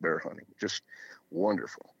fabulous bear hunting, just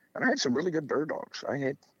wonderful. And I had some really good bear dogs. I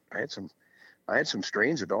had some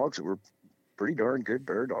strains of dogs that were pretty darn good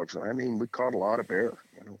bear dogs. I mean, we caught a lot of bear,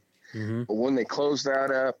 Mm-hmm. But when they closed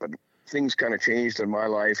that up, and things kind of changed in my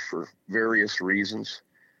life for various reasons,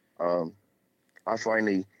 I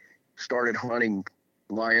finally started hunting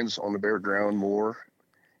lions on the bare ground more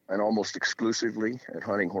and almost exclusively, and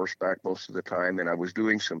hunting horseback most of the time. And I was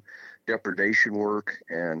doing some depredation work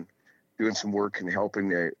and doing some work and helping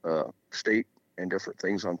the state and different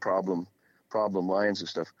things on problem lions and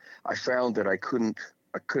stuff. I found that I couldn't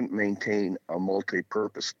maintain a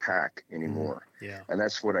multi-purpose pack anymore. Yeah. And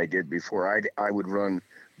that's what I did before. I would run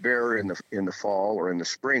bear in the fall or in the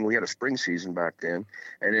spring. We had a spring season back then.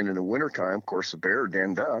 And then in the wintertime, of course, the bear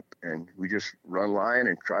denned up, and we just run lion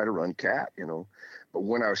and try to run cat, But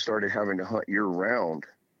when I started having to hunt year round,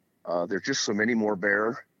 there's just so many more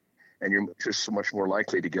bear, and you're just so much more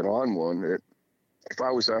likely to get on one that if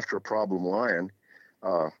I was after a problem lion,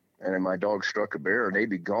 and then my dog struck a bear, they'd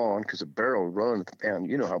be gone because a bear will run, and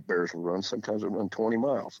you know how bears will run. Sometimes they'll run 20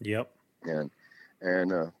 miles. Yep. And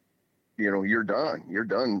you're done. You're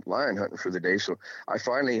done lion hunting for the day. So I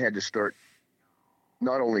finally had to start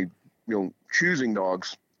not only, choosing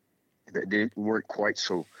dogs that weren't quite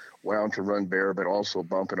so wound to run bear, but also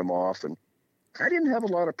bumping them off. And I didn't have a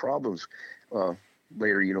lot of problems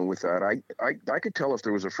later, with that. I could tell if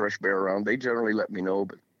there was a fresh bear around. They generally let me know,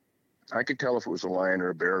 but I could tell if it was a lion or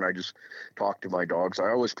a bear, and I just talked to my dogs. I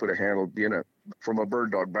always put a handle, from a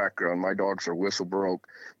bird dog background, my dogs are whistle broke.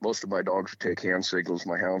 Most of my dogs will take hand signals.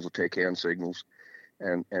 My hounds will take hand signals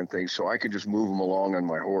and things. So I could just move them along on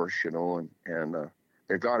my horse, and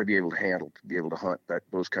they've got to be able to handle, to be able to hunt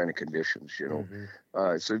those kind of conditions,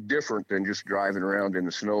 It's different than just driving around in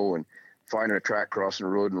the snow and finding a track crossing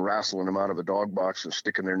the road and wrestling them out of a dog box and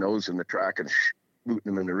sticking their nose in the track and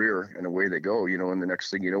booting them in the rear, and away they go, and the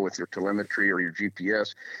next thing you know, with your telemetry or your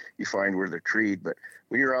GPS, you find where they're treed. But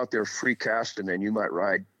when you're out there free casting and you might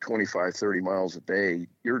ride 25, 30 miles a day,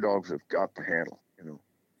 your dogs have got the handle,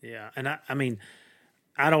 Yeah. And I mean,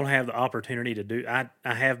 I don't have the opportunity to do, I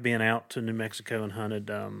have been out to New Mexico and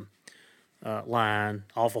hunted lion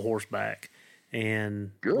off a horseback.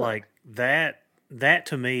 And Good. like that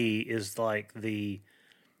to me is like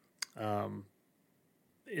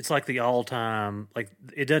it's like the all-time, like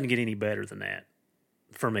it doesn't get any better than that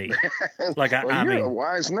for me. Like well, I you're mean, a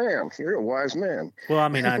wise man. You're a wise man. Well, I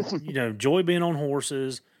mean, I enjoy being on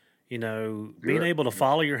horses, being Good. able to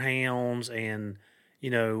follow your hounds and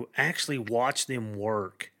actually watch them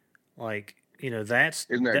work. Like that's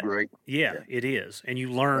Isn't that great? Yeah, it is, and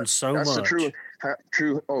you learn so much. That's the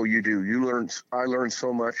true. Oh, you do. I learned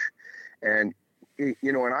so much, and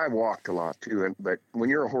and I walked a lot too. But when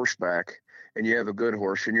you're a horseback and you have a good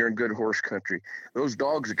horse and you're in good horse country, those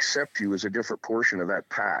dogs accept you as a different portion of that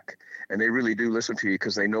pack. And they really do listen to you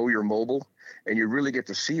because they know you're mobile, and you really get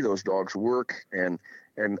to see those dogs work. And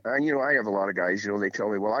I have a lot of guys, they tell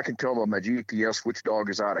me, well, I can tell by my GPS which dog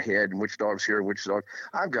is out ahead and which dog's here, which dog.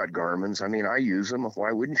 I've got Garmin's. I mean, I use them.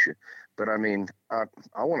 Why wouldn't you? But I mean, I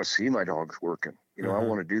want to see my dogs working. I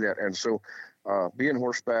want to do that. And so being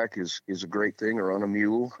horseback is a great thing, or on a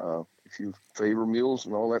mule. If you favor mules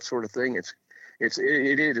and all that sort of thing, it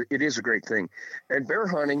is a great thing. And bear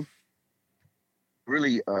hunting,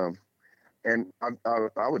 really, and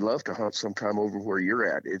I would love to hunt sometime over where you're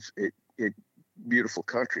at. It's beautiful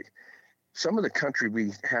country. Some of the country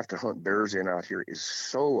we have to hunt bears in out here is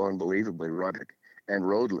so unbelievably rugged and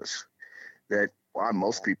roadless that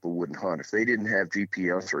most people wouldn't hunt. If they didn't have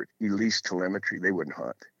GPS or at least telemetry, they wouldn't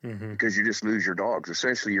hunt because you just lose your dogs.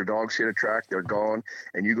 Essentially, your dogs hit a track, they're gone,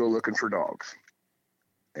 and you go looking for dogs.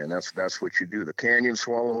 And that's what you do. The canyon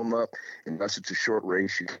swallow them up, unless it's a short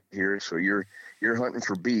race. You hear it. So you're hunting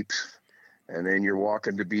for beeps, and then you're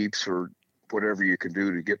walking to beeps or whatever you can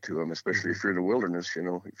do to get to them. Especially if you're in the wilderness,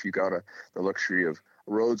 if you got the luxury of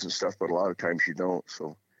roads and stuff, but a lot of times you don't.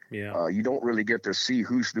 So you don't really get to see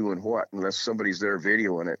who's doing what unless somebody's there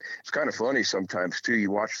videoing it. It's kind of funny sometimes too.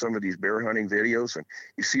 You watch some of these bear hunting videos, and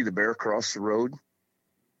you see the bear cross the road,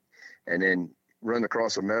 and then run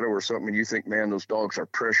across a meadow or something, and you think, man, those dogs are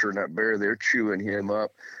pressuring that bear. They're chewing him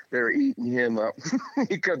up. They're eating him up.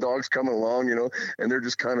 You got dogs coming along, and they're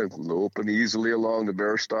just kind of loping easily along. The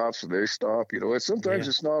bear stops, and they stop. Sometimes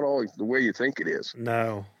it's not always the way you think it is.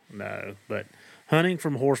 No. But hunting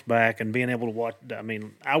from horseback and being able to watch, I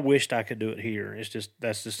mean, I wished I could do it here.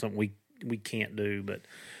 That's just something we can't do. But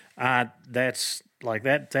that's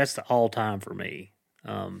the all time for me.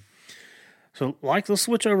 So, let's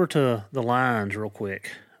switch over to the lions real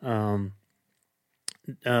quick.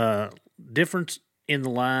 Difference in the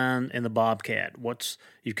lion and the bobcat.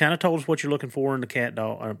 You've kind of told us what you're looking for in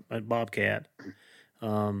the bobcat,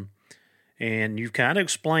 and you've kind of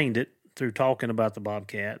explained it through talking about the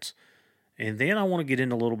bobcats. And then I want to get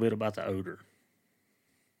into a little bit about the odor.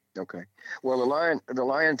 Okay. Well, the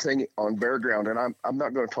lion thing on bear ground, and I'm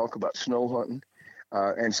not going to talk about snow hunting.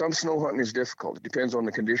 And some snow hunting is difficult. It depends on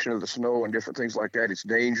the condition of the snow and different things like that. It's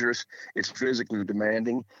dangerous. It's physically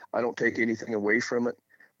demanding. I don't take anything away from it.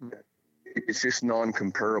 It's just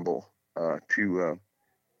non-comparable to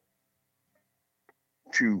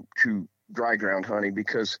dry ground hunting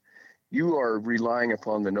because you are relying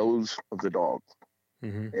upon the nose of the dog.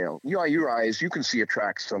 Your eyes, you can see a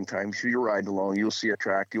track sometimes. You're riding along, you'll see a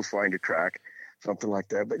track, you'll find a track, something like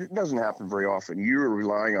that. But it doesn't happen very often. You're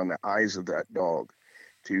relying on the eyes of that dog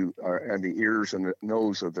and the ears and the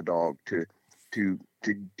nose of the dog to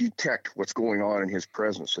detect what's going on in his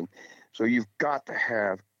presence. And so you've got to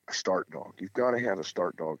have a start dog. You've got to have a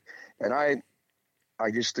start dog. And I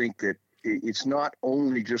just think that it's not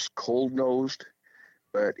only just cold nosed,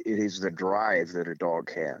 but it is the drive that a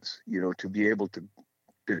dog has, to be able to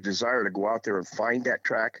desire to go out there and find that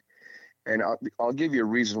track. And I'll give you a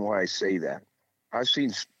reason why I say that. I've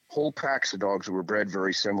seen whole packs of dogs that were bred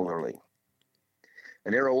very similarly.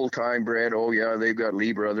 And they're old time bred. Oh yeah, they've got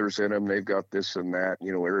Lee brothers in them. They've got this and that,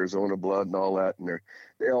 Arizona blood and all that. And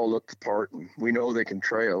they all look the part. And we know they can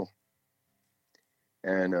trail.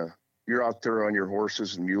 And you're out there on your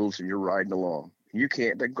horses and mules and you're riding along. You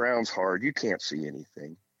can't. The ground's hard. You can't see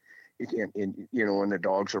anything. You can't. And, when the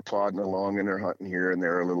dogs are plodding along and they're hunting here and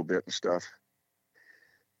there a little bit and stuff.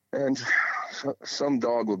 And some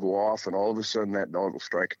dog will go off, and all of a sudden that dog will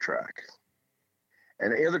strike a track.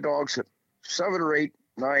 And the other dogs, 7 or 8,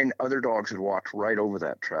 9 other dogs had walked right over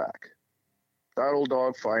that track. That old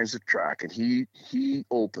dog finds the track, and he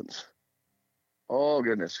opens. Oh,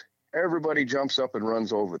 goodness. Everybody jumps up and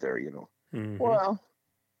runs over there, Mm-hmm. Well,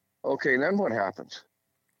 okay, then what happens?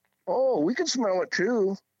 Oh, we can smell it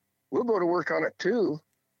too. We'll go to work on it too.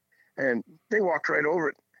 And they walked right over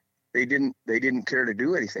it. They didn't care to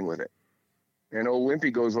do anything with it. And old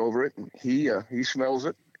Wimpy goes over it, and he smells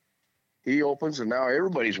it. He opens, and now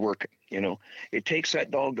everybody's working. It takes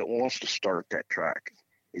that dog that wants to start that track.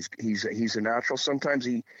 He's a natural. Sometimes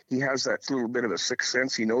he has that little bit of a sixth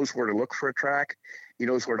sense. He knows where to look for a track. He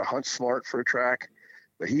knows where to hunt smart for a track.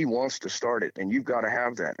 But he wants to start it, and you've got to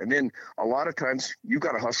have that. And then a lot of times you've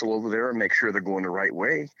got to hustle over there and make sure they're going the right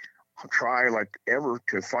way. Try like ever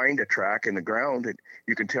to find a track in the ground. And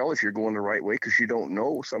you can tell if you're going the right way because you don't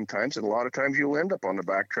know sometimes. And a lot of times you'll end up on the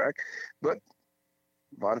back track, but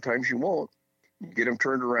a lot of times you won't. You get them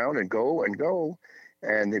turned around and go.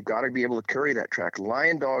 And they've got to be able to carry that track.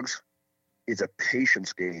 Lion dogs is a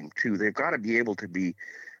patience game too. They've got to be able to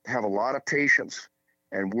have a lot of patience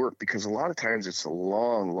and work, because a lot of times it's a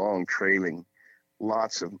long trailing,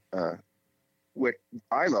 lots of what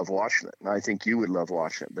I love watching it, and I think you would love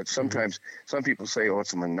watching it. But sometimes some people say, oh,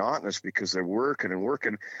 it's monotonous because they're working,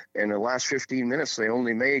 and in the last 15 minutes they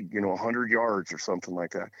only made 100 yards or something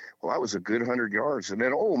like that. Well, that was a good 100 yards, and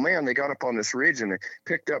then oh man, they got up on this ridge and they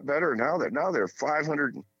picked up better. Now they're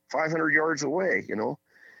 500 yards away, and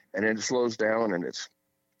then it slows down, and it's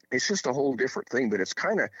just a whole different thing. But it's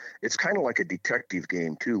kind of like a detective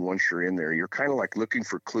game too. Once you're in there, you're kind of like looking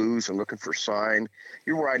for clues and looking for sign.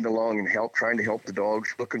 You're riding along and trying to help the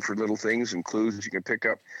dogs, looking for little things and clues you can pick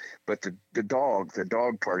up. But the dog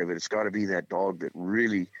part of it, it's got to be that dog that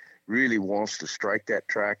really, really wants to strike that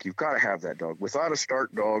track. You've got to have that dog. Without a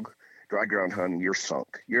start dog, dry ground hunting, you're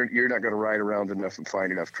sunk. You're not going to ride around enough and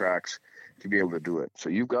find enough tracks to be able to do it. So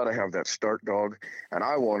you've got to have that start dog. And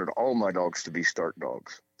I wanted all my dogs to be start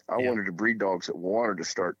dogs. I wanted to breed dogs that wanted to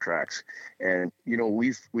start tracks, and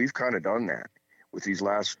we've kind of done that with these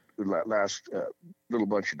last little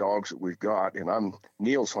bunch of dogs that we've got. And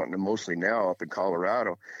Neil's hunting them mostly now up in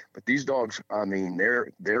Colorado, but these dogs, I mean,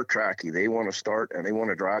 they're tracky. They want to start and they want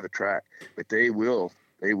to drive the track, but they will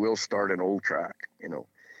start an old track,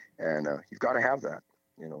 and you've got to have that,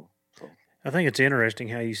 So I think it's interesting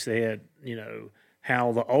how you said,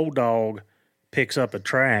 how the old dog picks up a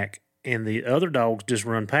track and the other dogs just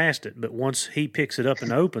run past it. But once he picks it up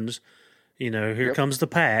and opens, here comes the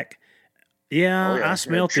pack. I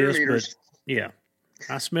smelt this, but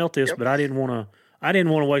I smelt this, but I didn't want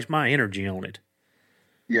to waste my energy on it.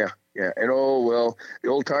 Yeah. And the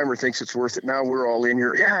old timer thinks it's worth it. Now we're all in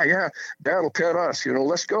here. Yeah. Dad'll pet us,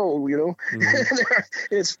 let's go, Mm-hmm.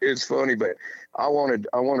 It's funny, but I wanted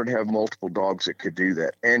to have multiple dogs that could do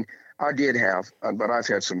that. And I did have, but I've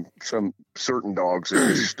had some certain dogs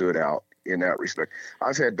that just stood out in that respect.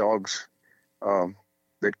 I've had dogs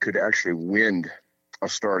that could actually wind a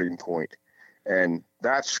starting point, and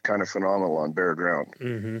that's kind of phenomenal on bare ground.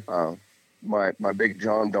 Mm-hmm. My Big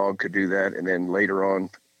John dog could do that, and then later on,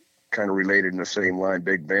 kind of related in the same line,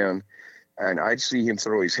 Big Ben, and I'd see him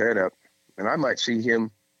throw his head up, and I might see him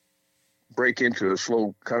break into a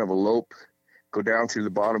slow kind of a lope, go down through the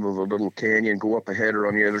bottom of a little canyon, go up ahead or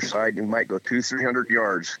on the other side, and might go 200-300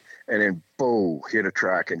 yards, and then hit a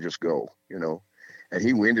track and just go, And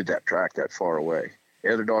he winded that track that far away.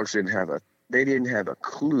 The other dogs didn't have a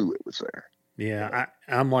clue it was there. Yeah,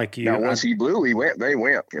 I'm like you. Now once he blew, they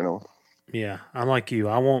went, Yeah, I'm like you.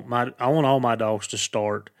 I want all my dogs to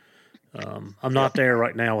start. I'm not there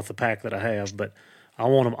right now with the pack that I have, but I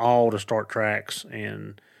want them all to start tracks.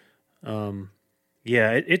 And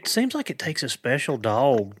it seems like it takes a special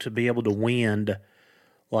dog to be able to wind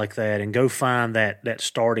like that and go find that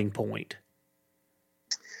starting point.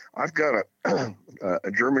 I've got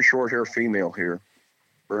a German Shorthair female here,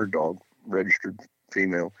 bird dog, registered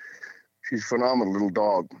female. She's a phenomenal little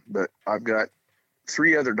dog, but I've got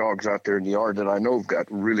 3 other dogs out there in the yard that I know have got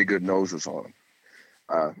really good noses on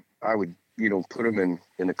them. I would, put them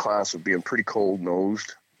in a class of being pretty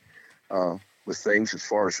cold-nosed with things as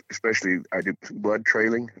far as, especially I do blood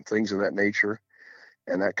trailing and things of that nature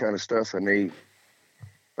and that kind of stuff.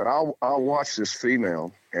 But I'll watch this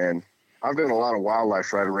female, and I've got a lot of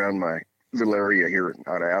wildlife right around my little area here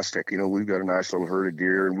out of Aztec. We've got a nice little herd of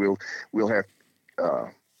deer, and we'll have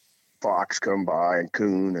fox come by and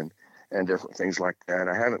coon and different things like that.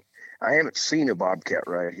 I I haven't seen a bobcat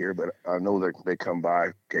right here, but I know that they come by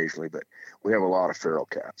occasionally. But we have a lot of feral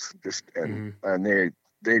cats, and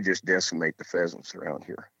they just decimate the pheasants around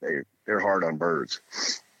here. They're hard on birds.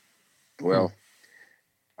 Well,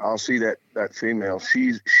 I'll see that female.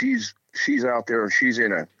 She's out there, and she's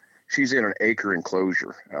in an acre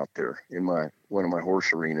enclosure out there in one of my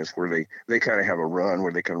horse arenas where they kind of have a run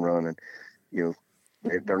where they can run, and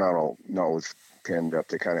they're not always penned up.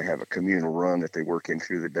 They kind of have a communal run that they work in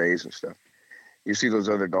through the days and stuff. You see those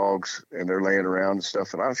other dogs, and they're laying around and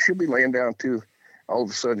stuff, and she'll be laying down too. All of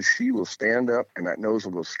a sudden, she will stand up, and that nose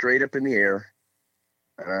will go straight up in the air.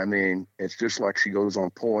 And I mean, it's just like she goes on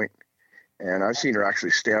point. And I've seen her actually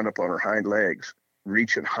stand up on her hind legs,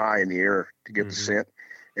 reaching high in the air to get the scent.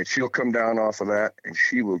 And she'll come down off of that, and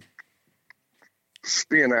she will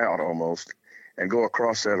spin out almost and go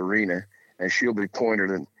across that arena, and she'll be pointed,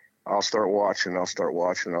 and I'll start watching. I'll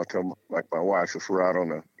tell like my wife, if we're out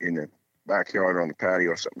in the backyard or on the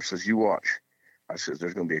patio or something, says, "You watch." I says,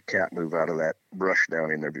 "There's going to be a cat move out of that brush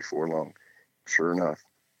down in there before long." Sure enough,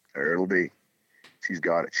 there it'll be. She's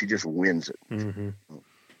got it. She just wins it. Mm-hmm.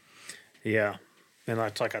 Yeah. And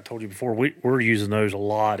it's like I told you before, we're using those a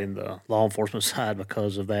lot in the law enforcement side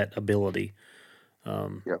because of that ability.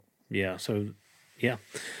 Yeah. So, yeah.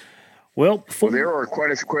 Well, there are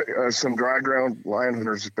quite some dry ground lion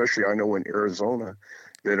hunters, especially I know in Arizona,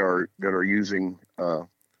 that are using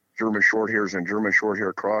German shorthairs and German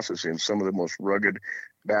shorthair crosses in some of the most rugged,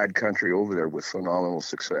 bad country over there with phenomenal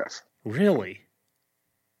success. Really?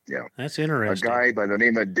 Yeah. That's interesting. A guy by the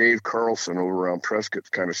name of Dave Carlson over around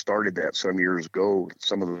Prescott kind of started that some years ago,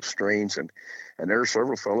 some of those strains. And there are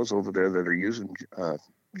several fellows over there that are using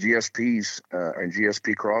GSPs and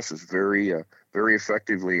GSP crosses very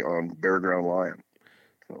effectively on bare ground lion.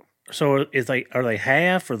 So are they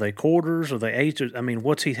half? Are they quarters? Are they eighths? I mean,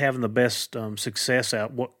 what's he having the best success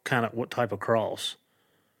at? What type of cross?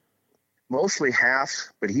 Mostly halves,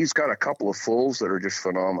 but he's got a couple of fulls that are just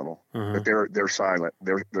phenomenal. But they're silent.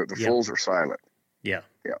 The fulls are silent. Yeah.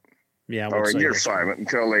 Or near silent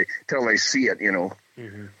until they see it.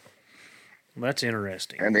 Mm-hmm. Well, that's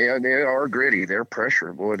interesting. And they are gritty. They're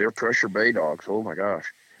pressure bay dogs. Oh my gosh.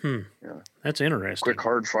 Yeah. That's interesting. Quick,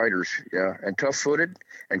 hard fighters. Yeah, and tough-footed,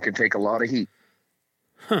 and can take a lot of heat.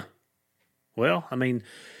 Huh. Well, I mean,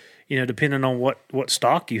 depending on what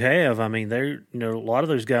stock you have, I mean, a lot of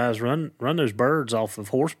those guys run those birds off of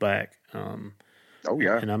horseback. Oh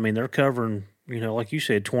yeah. And I mean, they're covering, like you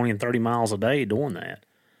said, 20 and 30 miles a day doing that.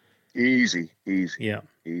 Easy. Yeah.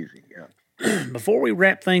 Easy. Yeah. Before we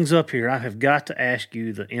wrap things up here, I have got to ask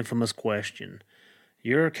you the infamous question.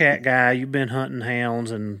 You're a cat guy. You've been hunting hounds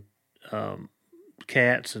and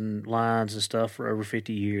cats and lions and stuff for over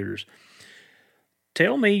 50 years.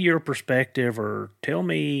 Tell me your perspective, or tell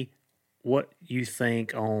me what you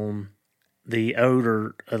think on the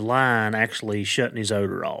odor, a lion actually shutting his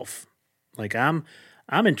odor off. Like I'm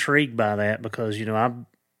intrigued by that because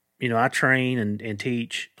I train and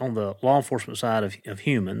teach on the law enforcement side of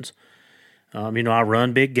humans. I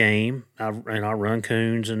run big game. I run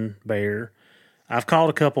coons and bear. I've caught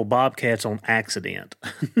a couple bobcats on accident,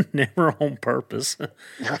 never on purpose.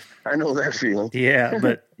 I know that feeling. Yeah,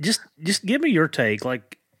 but just give me your take.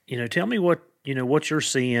 Like, tell me what you're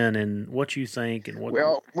seeing and what you think and what.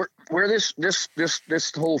 Well, where this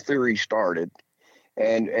whole theory started,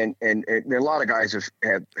 and a lot of guys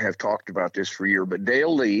have talked about this for years. But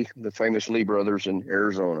Dale Lee, the famous Lee brothers in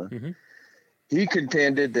Arizona, he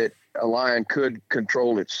contended that a lion could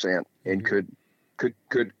control its scent and could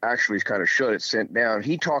actually kind of shut its scent down.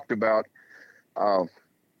 He talked about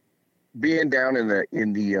being down in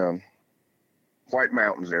the White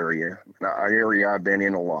Mountains area, an area I've been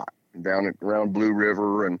in a lot, down around Blue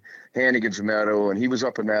River and Hannigan's Meadow, and he was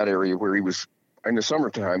up in that area where he was in the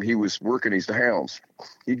summertime. He was working his hounds.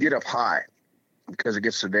 He'd get up high because it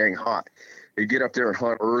gets so dang hot. He'd get up there and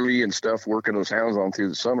hunt early and stuff, working those hounds on through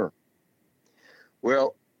the summer.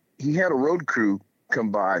 Well, he had a road crew come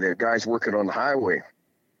by, the guys working on the highway,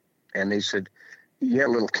 and they said he had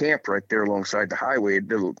a little camp right there alongside the highway, a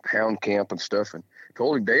little hound camp and stuff, and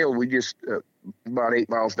told him, "Dale, we just about 8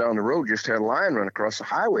 miles down the road just had a lion run across the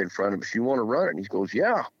highway in front of us. You want to run it?" And he goes,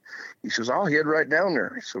 "Yeah." He says, "I'll head right down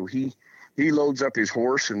there." So he loads up his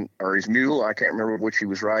horse or his mule, I can't remember which he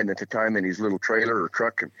was riding at the time, in his little trailer or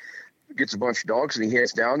truck, and gets a bunch of dogs, and he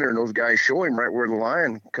heads down there, and those guys show him right where the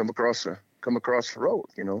lion come across the road,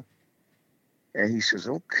 And he says,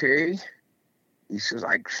 "Okay." He says,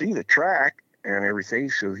 "I see the track and everything."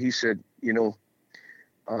 So he said, he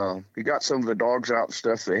got some of the dogs out and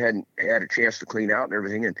stuff. They hadn't had a chance to clean out and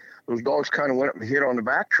everything. And those dogs kind of went up and hit on the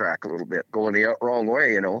back track a little bit, going the wrong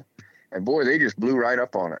way, And boy, they just blew right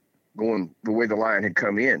up on it. going the way the lion had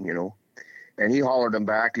come in, and he hollered them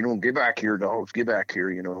back, get back here, dogs, get back here,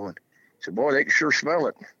 and he said, boy, they can sure smell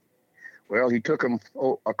it. Well, he took them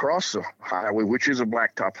across the highway, which is a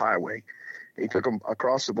blacktop highway. He took them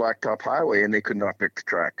across the blacktop highway, and they could not pick the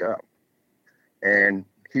track up. And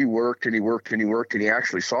he worked and he worked and he worked, and he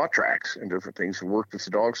actually saw tracks and different things and worked with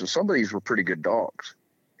the dogs. And some of these were pretty good dogs.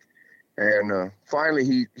 And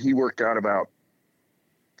finally, he worked out about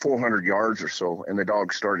 400 yards or so, and the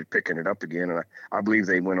dogs started picking it up again. And I believe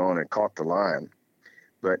they went on and caught the lion.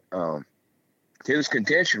 But his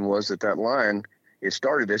contention was that lion, it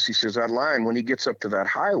started this. He says that lion, when he gets up to that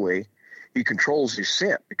highway, he controls his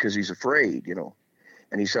scent because he's afraid,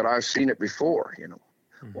 And he said, I've seen it before,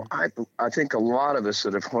 Mm-hmm. Well, I think a lot of us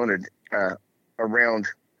that have hunted around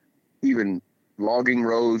even logging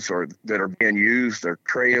roads or that are being used, or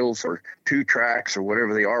trails or two tracks or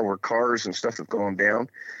whatever they are, where cars and stuff have gone down,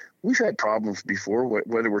 we've had problems before,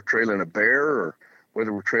 whether we're trailing a bear or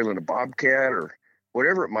whether we're trailing a bobcat or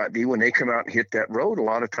whatever it might be. When they come out and hit that road, a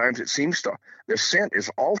lot of times it seems the scent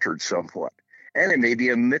is altered somewhat. And it may be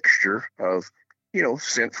a mixture of,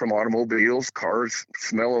 scent from automobiles, cars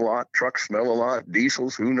smell a lot, trucks smell a lot,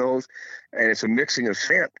 diesels, who knows? And it's a mixing of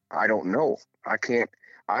scent. I don't know. I can't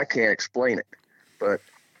explain it. But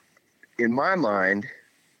in my mind,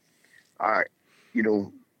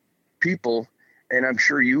 people, and I'm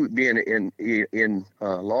sure you being in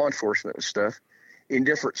law enforcement and stuff, in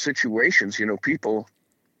different situations, people,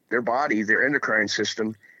 their body, their endocrine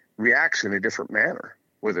system reacts in a different manner,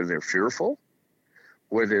 whether they're fearful,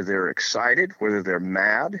 whether they're excited, whether they're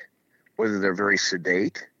mad, whether they're very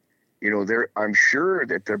sedate. I'm sure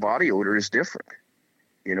that their body odor is different.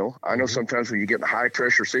 I know mm-hmm. Sometimes when you get in a high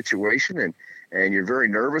pressure situation and you're very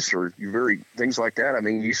nervous or you're very things like that, I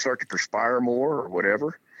mean, you start to perspire more or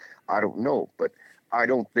whatever. I don't know, but I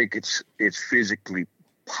don't think it's physically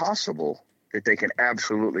possible that they can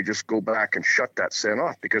absolutely just go back and shut that scent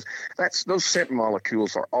off, because those scent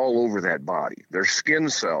molecules are all over that body. There's skin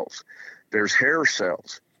cells, there's hair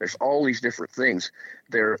cells, there's all these different things.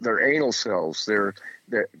 They're anal cells, they're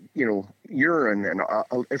urine and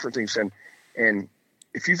different things. And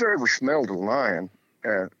if you've ever smelled a lion,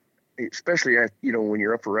 especially when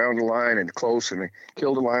you're up around the lion and close and they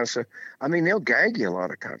kill the lion and stuff, I mean, they'll gag you a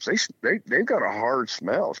lot of times. They've got a hard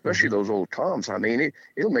smell, especially mm-hmm. those old toms. I mean,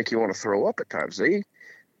 it'll make you want to throw up at times.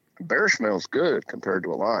 Bear smells good compared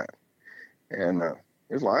to a lion, and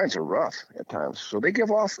those lions are rough at times, so they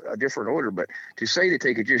give off a different odor. But to say that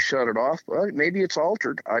they could just shut it off, well, maybe it's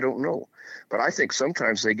altered. I don't know, but I think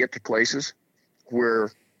sometimes they get to places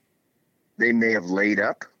where they may have laid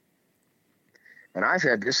up. And I've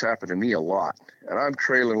had this happen to me a lot. And I'm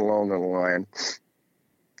trailing along on the line,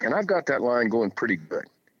 and I've got that line going pretty good.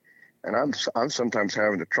 And I'm sometimes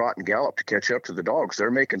having to trot and gallop to catch up to the dogs.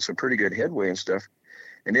 They're making some pretty good headway and stuff.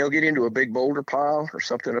 And they'll get into a big boulder pile or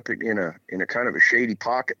something up in a kind of a shady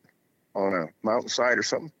pocket on a mountainside or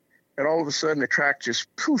something. And all of a sudden the track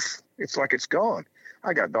just poof, it's like it's gone.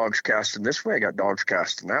 I got dogs casting this way, I got dogs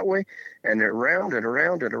casting that way, and they're around and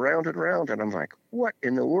around and around and around. And I'm like, what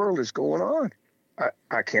in the world is going on?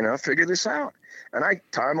 I cannot figure this out. And I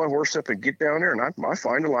tie my horse up and get down there, and I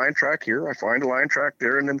find a lion track here. I find a lion track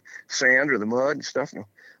there in the sand or the mud and stuff. And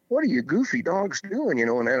what are you goofy dogs doing?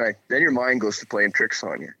 And then your mind goes to playing tricks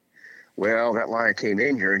on you. Well, that lion came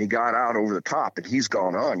in here and he got out over the top and he's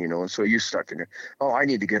gone on, and so you stuck in there. Oh, I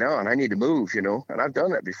need to get on. I need to move, and I've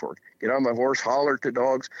done that before. Get on my horse, holler at the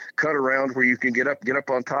dogs, cut around where you can get up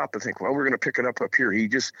on top and think, well, we're going to pick it up here. He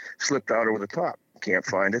just slipped out over the top. Can't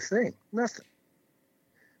find a thing. Nothing.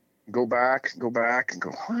 Go back and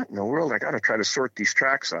go, what in the world? I got to try to sort these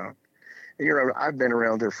tracks out. And I've been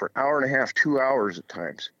around there for an hour and a half, 2 hours at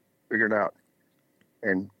times, figured out.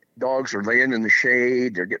 And dogs are laying in the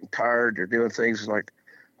shade. They're getting tired. They're doing things like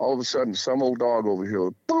all of a sudden some old dog over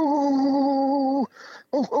here, boo,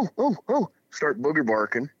 oh, start booger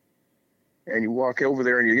barking. And you walk over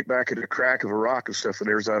there and you get back at the crack of a rock and stuff, and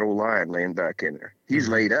there's that old lion laying back in there. He's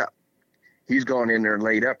laid up. He's gone in there and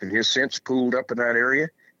laid up, and his scent's pooled up in that area.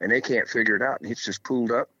 And they can't figure it out. And he's just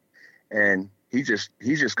pulled up, and he's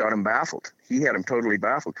just got him baffled. He had him totally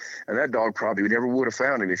baffled. And that dog probably never would have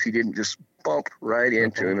found him if he didn't just bump right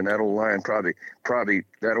into him. And that old lion probably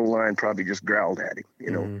just growled at him,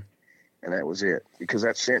 Mm-hmm. And that was it, because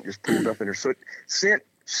that scent just pulled up in there. So scent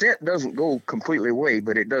doesn't go completely away,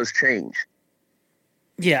 but it does change.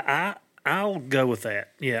 Yeah, I'll go with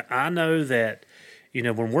that. Yeah, I know that,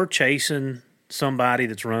 when we're chasing somebody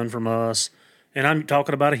that's run from us, and I'm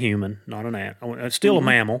talking about a human, not an animal. It's still mm-hmm.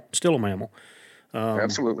 a mammal.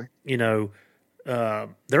 Absolutely. Their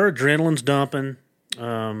adrenaline's dumping.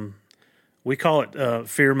 we call it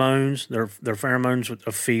pheromones. They're pheromones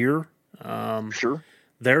of fear. Sure.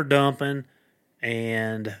 They're dumping,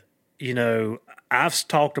 and I've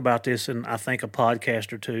talked about this in I think a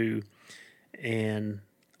podcast or two, and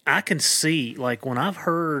I can see, like, when I've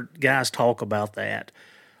heard guys talk about that,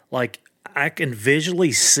 like, I can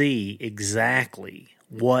visually see exactly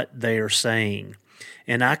what they're saying,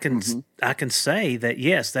 and I can say that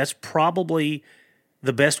yes, that's probably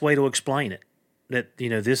the best way to explain it. That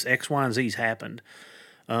this X, Y, and Z's happened,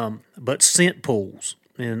 but scent pools,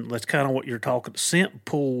 and that's kind of what you're talking. Scent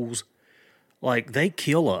pools, like, they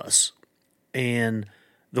kill us, and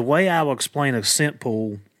the way I will explain a scent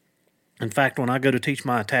pool. In fact, when I go to teach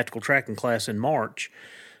my tactical tracking class in March,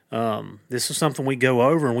 this is something we go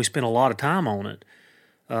over, and we spend a lot of time on it.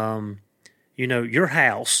 Your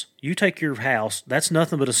house, you take your house, that's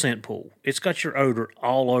nothing but a scent pool. It's got your odor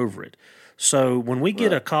all over it. So when we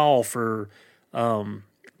get a call for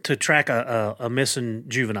to track a missing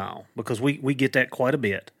juvenile, because we get that quite a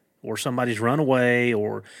bit, or somebody's run away,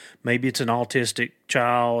 or maybe it's an autistic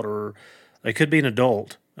child, or it could be an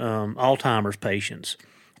adult, Alzheimer's patients.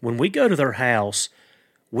 When we go to their house,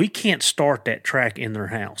 we can't start that track in their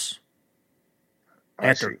house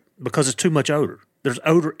because it's too much odor. There's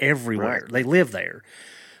odor everywhere. Right. They live there.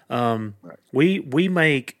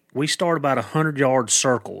 We start about 100-yard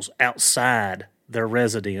circles outside their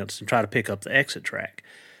residence and try to pick up the exit track.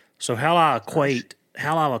 So how I equate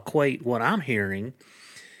what I'm hearing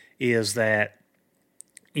is that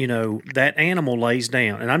that animal lays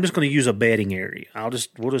down, and I'm just going to use a bedding area. I'll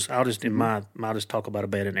just talk about a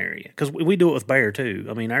bedding area, because we do it with bear too.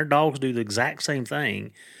 I mean, our dogs do the exact same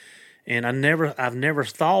thing, and I've never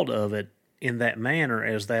thought of it in that manner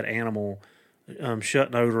as that animal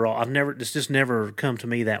shutting odor off. It's just never come to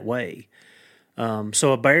me that way.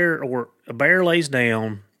 So a bear lays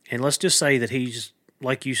down, and let's just say that he's,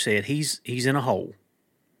 like you said, he's in a hole.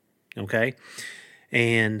 Okay,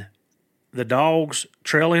 and the dogs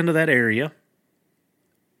trail into that area.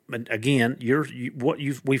 But again,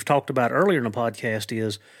 we've talked about earlier in the podcast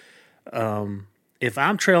is, if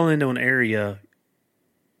I'm trailing into an area,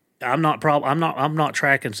 I'm not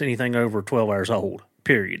tracking anything over 12 hours old.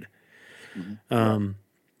 Period.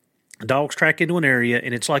 Dogs track into an area,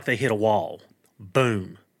 and it's like they hit a wall.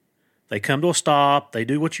 Boom. They come to a stop. They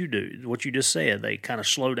do what you just said. They kind of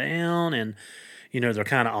slow down, and they're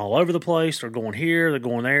kind of all over the place. They're going here, they're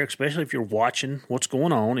going there, especially if you're watching what's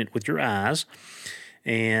going on with your eyes.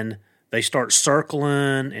 And they start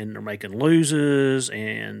circling, and they're making loses.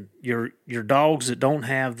 And your dogs that don't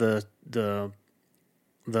have the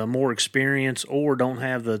more experience, or don't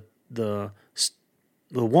have the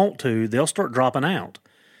want to, they'll start dropping out.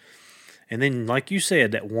 And then, like you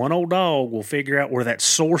said, that one old dog will figure out where that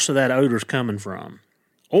source of that odor is coming from.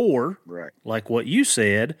 Or, like what you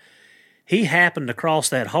said, he happened to cross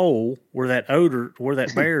that hole where that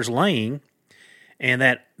bear's laying, and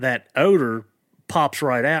that odor pops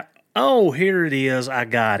right out. Oh, here it is. I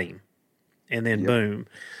got him. And then boom.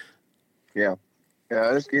 Yeah.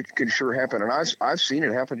 It can sure happen. And I've seen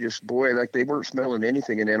it happen. Just, boy, like they weren't smelling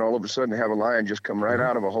anything, and then all of a sudden they have a lion just come right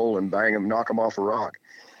out of a hole and bang them, knock them off a rock.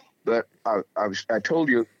 But I told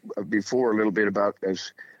you before a little bit about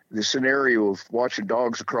the scenario of watching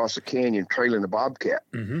dogs across the canyon trailing the bobcat.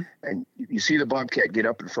 Mm-hmm. And you see the bobcat get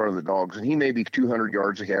up in front of the dogs, and he may be 200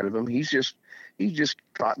 yards ahead of them. He's just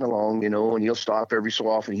trotting along, and he'll stop every so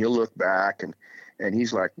often. He'll look back, and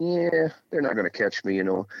he's like, yeah, they're not going to catch me,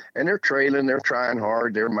 And they're trailing, they're trying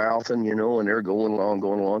hard, they're mouthing, and they're going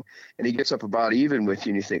along. And he gets up about even with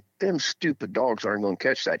you, and you think, them stupid dogs aren't going to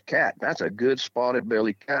catch that cat. That's a good spotted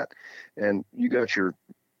belly cat. And you got your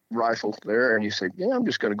rifle there, and you say, yeah, I'm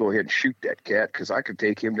just going to go ahead and shoot that cat, because I could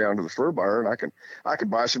take him down to the fur bar, and I can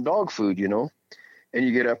buy some dog food, And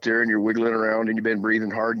you get up there, and you're wiggling around, and you've been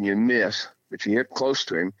breathing hard, and you miss, but you hit close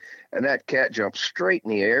to him, and that cat jumps straight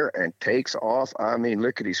in the air and takes off. I mean,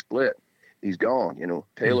 lickety split. He's gone,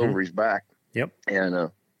 tail over his back. Yep.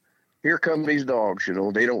 And here come these dogs,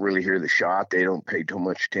 they don't really hear the shot. They don't pay too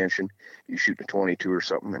much attention. You shoot a 22 or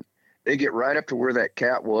something, and they get right up to where that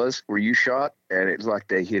cat was, where you shot, and it's like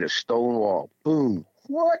they hit a stone wall. Boom.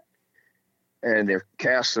 What? And they're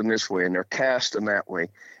casting this way, and they're casting that way.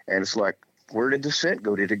 And it's like, where did the scent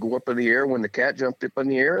go? Did it go up in the air when the cat jumped up in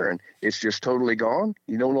the air, and it's just totally gone?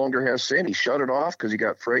 He no longer has scent. He shut it off because he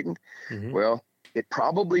got frightened. Mm-hmm. Well, it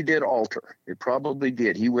probably did alter. It probably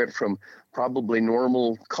did. He went from probably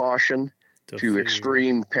normal caution to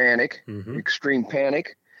extreme panic. Mm-hmm. Extreme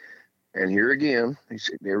panic. And here again,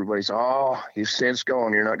 everybody's, his scent's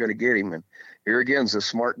gone. You're not going to get him. And here again's the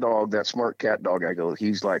smart dog, that smart cat dog. I go,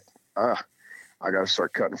 he's like, I got to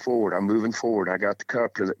start cutting forward. I'm moving forward. I got the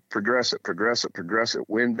cup to progress it,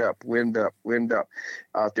 wind up,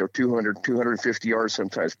 out there 200, 250 yards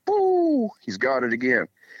sometimes. Boo! He's got it again.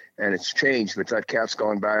 And it's changed, but that cat's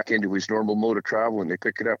gone back into his normal mode of travel, and they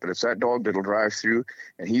pick it up. And it's that dog that'll drive through,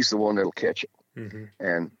 and he's the one that'll catch it. Mm-hmm.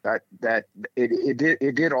 And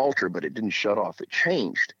it did alter, but it didn't shut off. It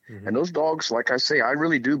changed. Mm-hmm. And those dogs, like I say, I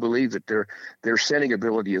really do believe that their scenting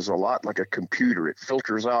ability is a lot like a computer. It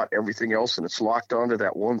filters out everything else, and it's locked onto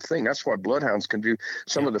that one thing. That's why bloodhounds can do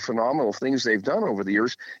some of the phenomenal things they've done over the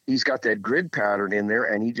years. He's got that grid pattern in there,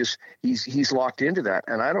 and he's locked into that.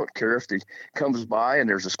 And I don't care if he comes by and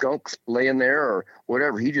there's a skunk laying there or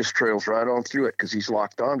whatever. He just trails right on through it because he's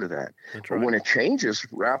locked onto that. That's But right. when it changes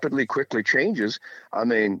rapidly, quickly changes, I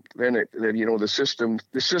mean, then the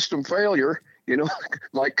system failure,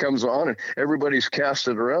 light comes on and everybody's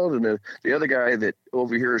casted around, and the other guy that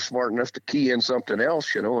over here is smart enough to key in something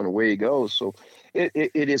else, and away he goes. So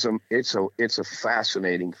it's a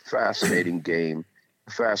fascinating game,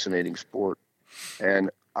 a fascinating sport.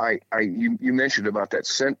 And you mentioned about that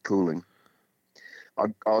scent pooling.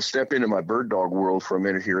 I'll step into my bird dog world for a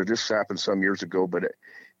minute here. This happened some years ago, but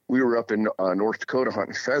we were up in North Dakota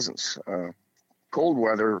hunting pheasants. Cold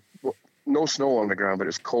weather, no snow on the ground, but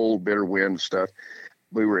it's cold, bitter wind stuff.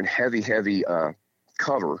 We were in heavy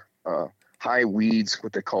cover, high weeds,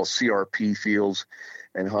 what they call CRP fields,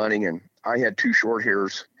 and hunting. And I had two short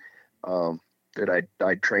hairs that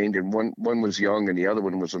I trained, and one was young, and the other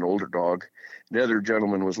one was an older dog. The other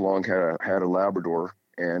gentleman was long, had a Labrador,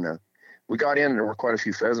 and we got in, and there were quite a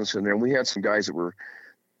few pheasants in there. And we had some guys that were,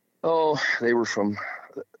 they were from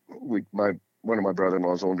one of my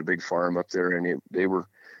brother-in-laws owned a big farm up there, and they were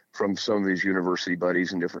from some of his university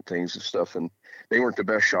buddies and different things and stuff. And they weren't the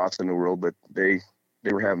best shots in the world, but they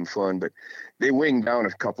were having fun. But they winged down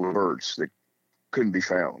a couple of birds that couldn't be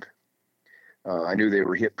found. I knew they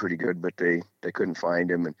were hit pretty good, but they couldn't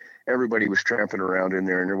find him. And everybody was tramping around in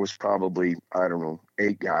there, and there was probably,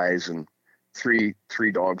 8 guys and three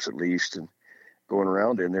dogs at least, and going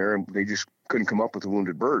around in there, and they just couldn't come up with the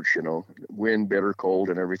wounded birds, wind, bitter, cold,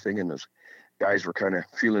 and everything. And those guys were kind of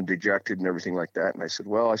feeling dejected and everything like that. And I said,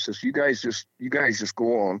 you guys just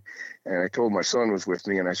go on. And I told my son was with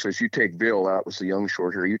me, and I says, you take Bill, that was the young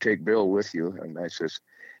short hair, you take Bill with you. And I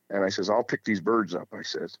says, I'll pick these birds up. I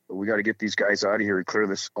says, but we got to get these guys out of here and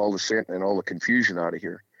clear all the scent and all the confusion out of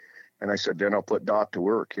here. And I said, then I'll put Dot to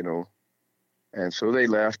work, And so they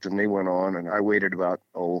left and they went on, and I waited about,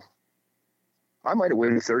 I might have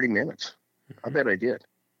waited 30 minutes. I bet I did.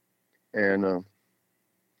 And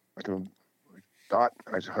I told Dot,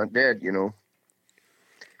 I said, hunt dead, And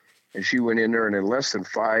she went in there, and in less than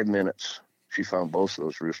 5 minutes, she found both of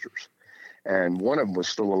those roosters. And one of them was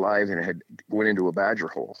still alive and had went into a badger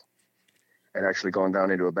hole. Had actually gone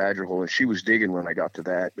down into a badger hole, and she was digging when I got to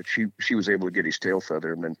that, but she was able to get his tail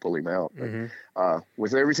feather and then pull him out. But,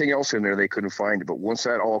 with everything else in there, they couldn't find it. But once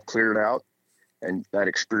that all cleared out, and that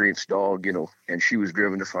experienced dog, and she was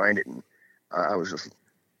driven to find it, and I was just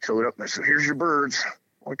showed up and I said, here's your birds.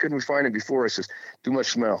 Why couldn't we find it before? I says, too much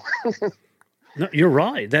smell. No, you're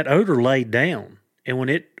right. That odor laid down. And when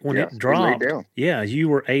it dropped, you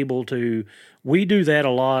were able to, we do that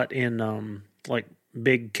a lot in like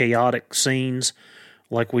big chaotic scenes.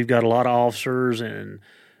 Like we've got a lot of officers and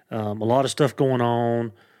a lot of stuff going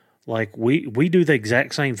on. Like we do the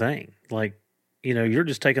exact same thing. Like, you're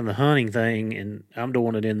just taking the hunting thing and I'm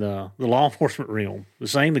doing it in the law enforcement realm. The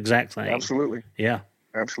same exact thing. Absolutely. Yeah.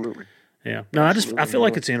 Absolutely. Yeah. No, I feel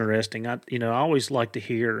like it's interesting. I always like to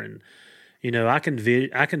hear, and I can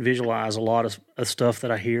visualize a lot of stuff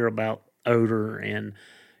that I hear about odor, and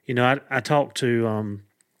I talked to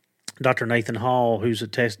Dr. Nathan Hall, who's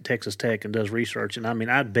at Texas Tech and does research, and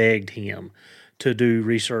I begged him to do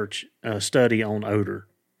research study on odor.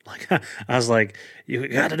 Like I was like, you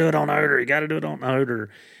got to do it on odor. You got to do it on odor,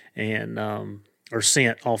 and or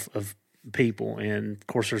scent off of people. And of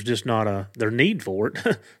course, there's just not their need for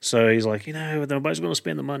it. So he's like, nobody's going to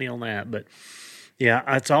spend the money on that. But yeah,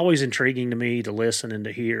 it's always intriguing to me to listen and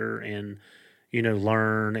to hear and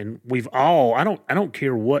learn. And we've all I don't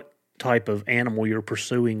care what type of animal you're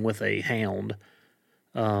pursuing with a hound.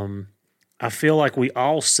 I feel like we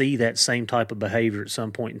all see that same type of behavior at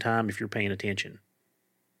some point in time if you're paying attention.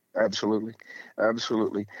 Absolutely.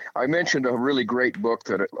 Absolutely. I mentioned a really great book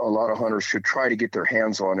that a lot of hunters should try to get their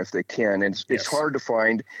hands on if they can. And it's hard to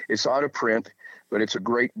find. It's out of print, but it's a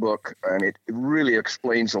great book, and it really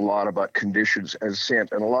explains a lot about conditions and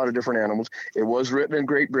scent and a lot of different animals. It was written in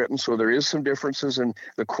Great Britain, so there is some differences in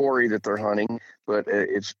the quarry that they're hunting, but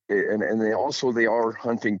they are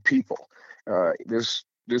hunting people. This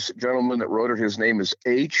this gentleman that wrote it, his name is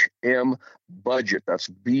H.M. Budget. That's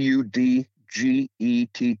Budgett.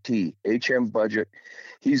 H.M. Budget.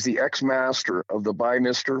 He's the ex-master of the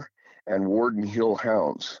Bymister and Warden Hill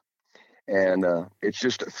Hounds. And it's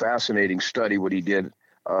just a fascinating study what he did.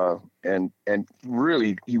 And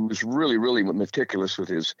really, he was really meticulous with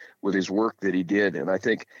his work that he did. And I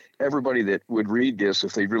think everybody that would read this,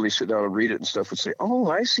 if they really sit down and read it and stuff, would say,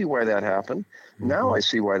 "Oh, I see why that happened. Now I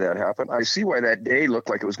see why that happened. I see why that day looked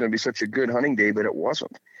like it was going to be such a good hunting day, but it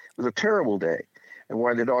wasn't. It was a terrible day. And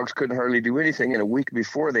why the dogs couldn't hardly do anything. And a week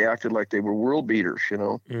before, they acted like they were world beaters, you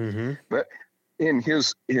know." Mm-hmm. But in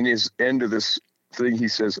his end of this thing, he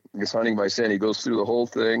says, "It's hunting by scent." He goes through the whole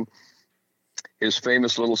thing. His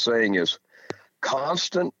famous little saying is,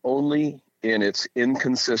 "Constant only in its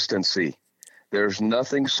inconsistency. There's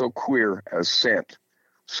nothing so queer as scent,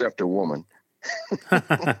 except a woman."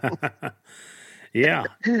 Yeah.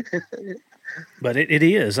 But it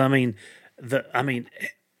is. I mean,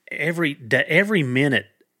 every minute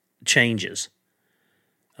changes.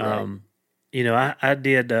 Right. You know, I had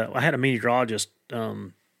a meteorologist.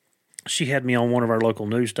 She had me on one of our local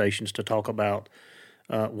news stations to talk about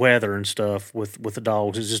weather and stuff with the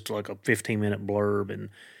dogs. It's just like a 15-minute blurb, and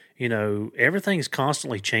you know, everything's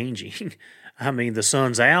constantly changing. I mean, the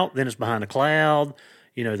sun's out, then it's behind a cloud.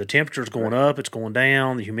 You know, the temperature's going up, it's going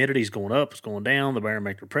down. The humidity's going up, it's going down. The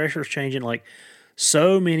barometric pressure's changing. Like,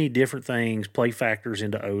 so many different things play factors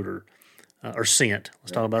into odor or scent.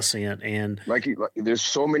 Let's talk about scent. And there's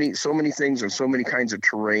so many things and so many kinds of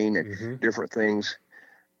terrain and different things.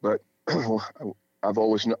 But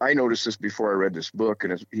I noticed this before I read this book,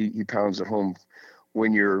 and he pounds it home.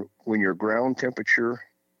 When your ground temperature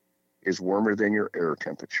is warmer than your air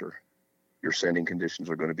temperature, your scenting conditions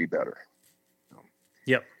are going to be better.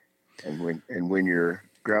 Yep. And when your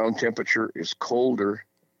ground temperature is colder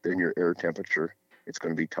than your air temperature, it's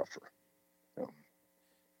going to be tougher.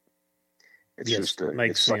 It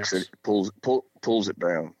sucks sense. it, pulls it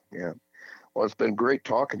down. Yeah. Well, it's been great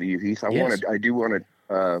talking to you, Heath. I do want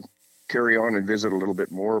to carry on and visit a little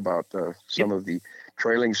bit more about some of the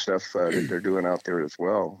trailing stuff that they're doing out there as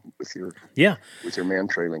well with your man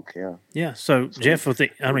trailing. Yeah. So Jeff,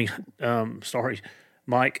 sorry,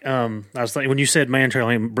 Mike. I was thinking when you said man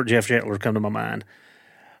trailing, Jeff Jetler come to my mind.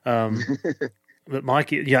 But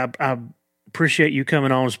Mike, I appreciate you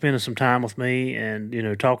coming on and spending some time with me, and you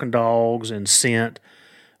know, talking dogs and scent.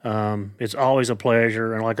 It's always a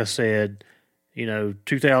pleasure, and like I said, you know,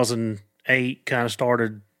 2008 kind of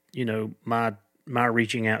started, you know, my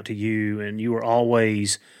reaching out to you, and you were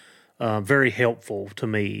always very helpful to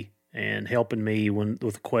me and helping me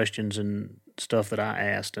with questions and stuff that I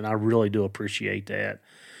asked, and I really do appreciate that.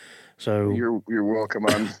 So you're welcome.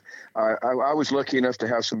 I was lucky enough to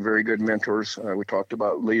have some very good mentors. We talked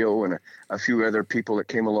about Leo and a few other people that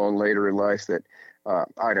came along later in life that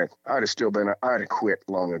I'd have quit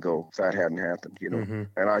long ago if that hadn't happened, you know. Mm-hmm.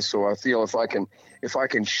 And I feel if I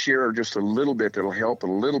can share just a little bit, that'll help a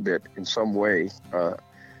little bit in some way,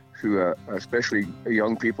 who especially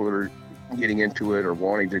young people that are getting into it or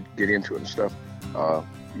wanting to get into it and stuff.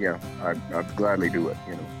 I'd gladly do it,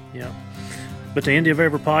 you know. Yeah. But the end of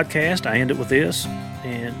every podcast, I end it with this.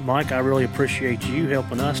 And Mike, I really appreciate you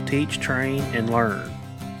helping us teach, train, and learn.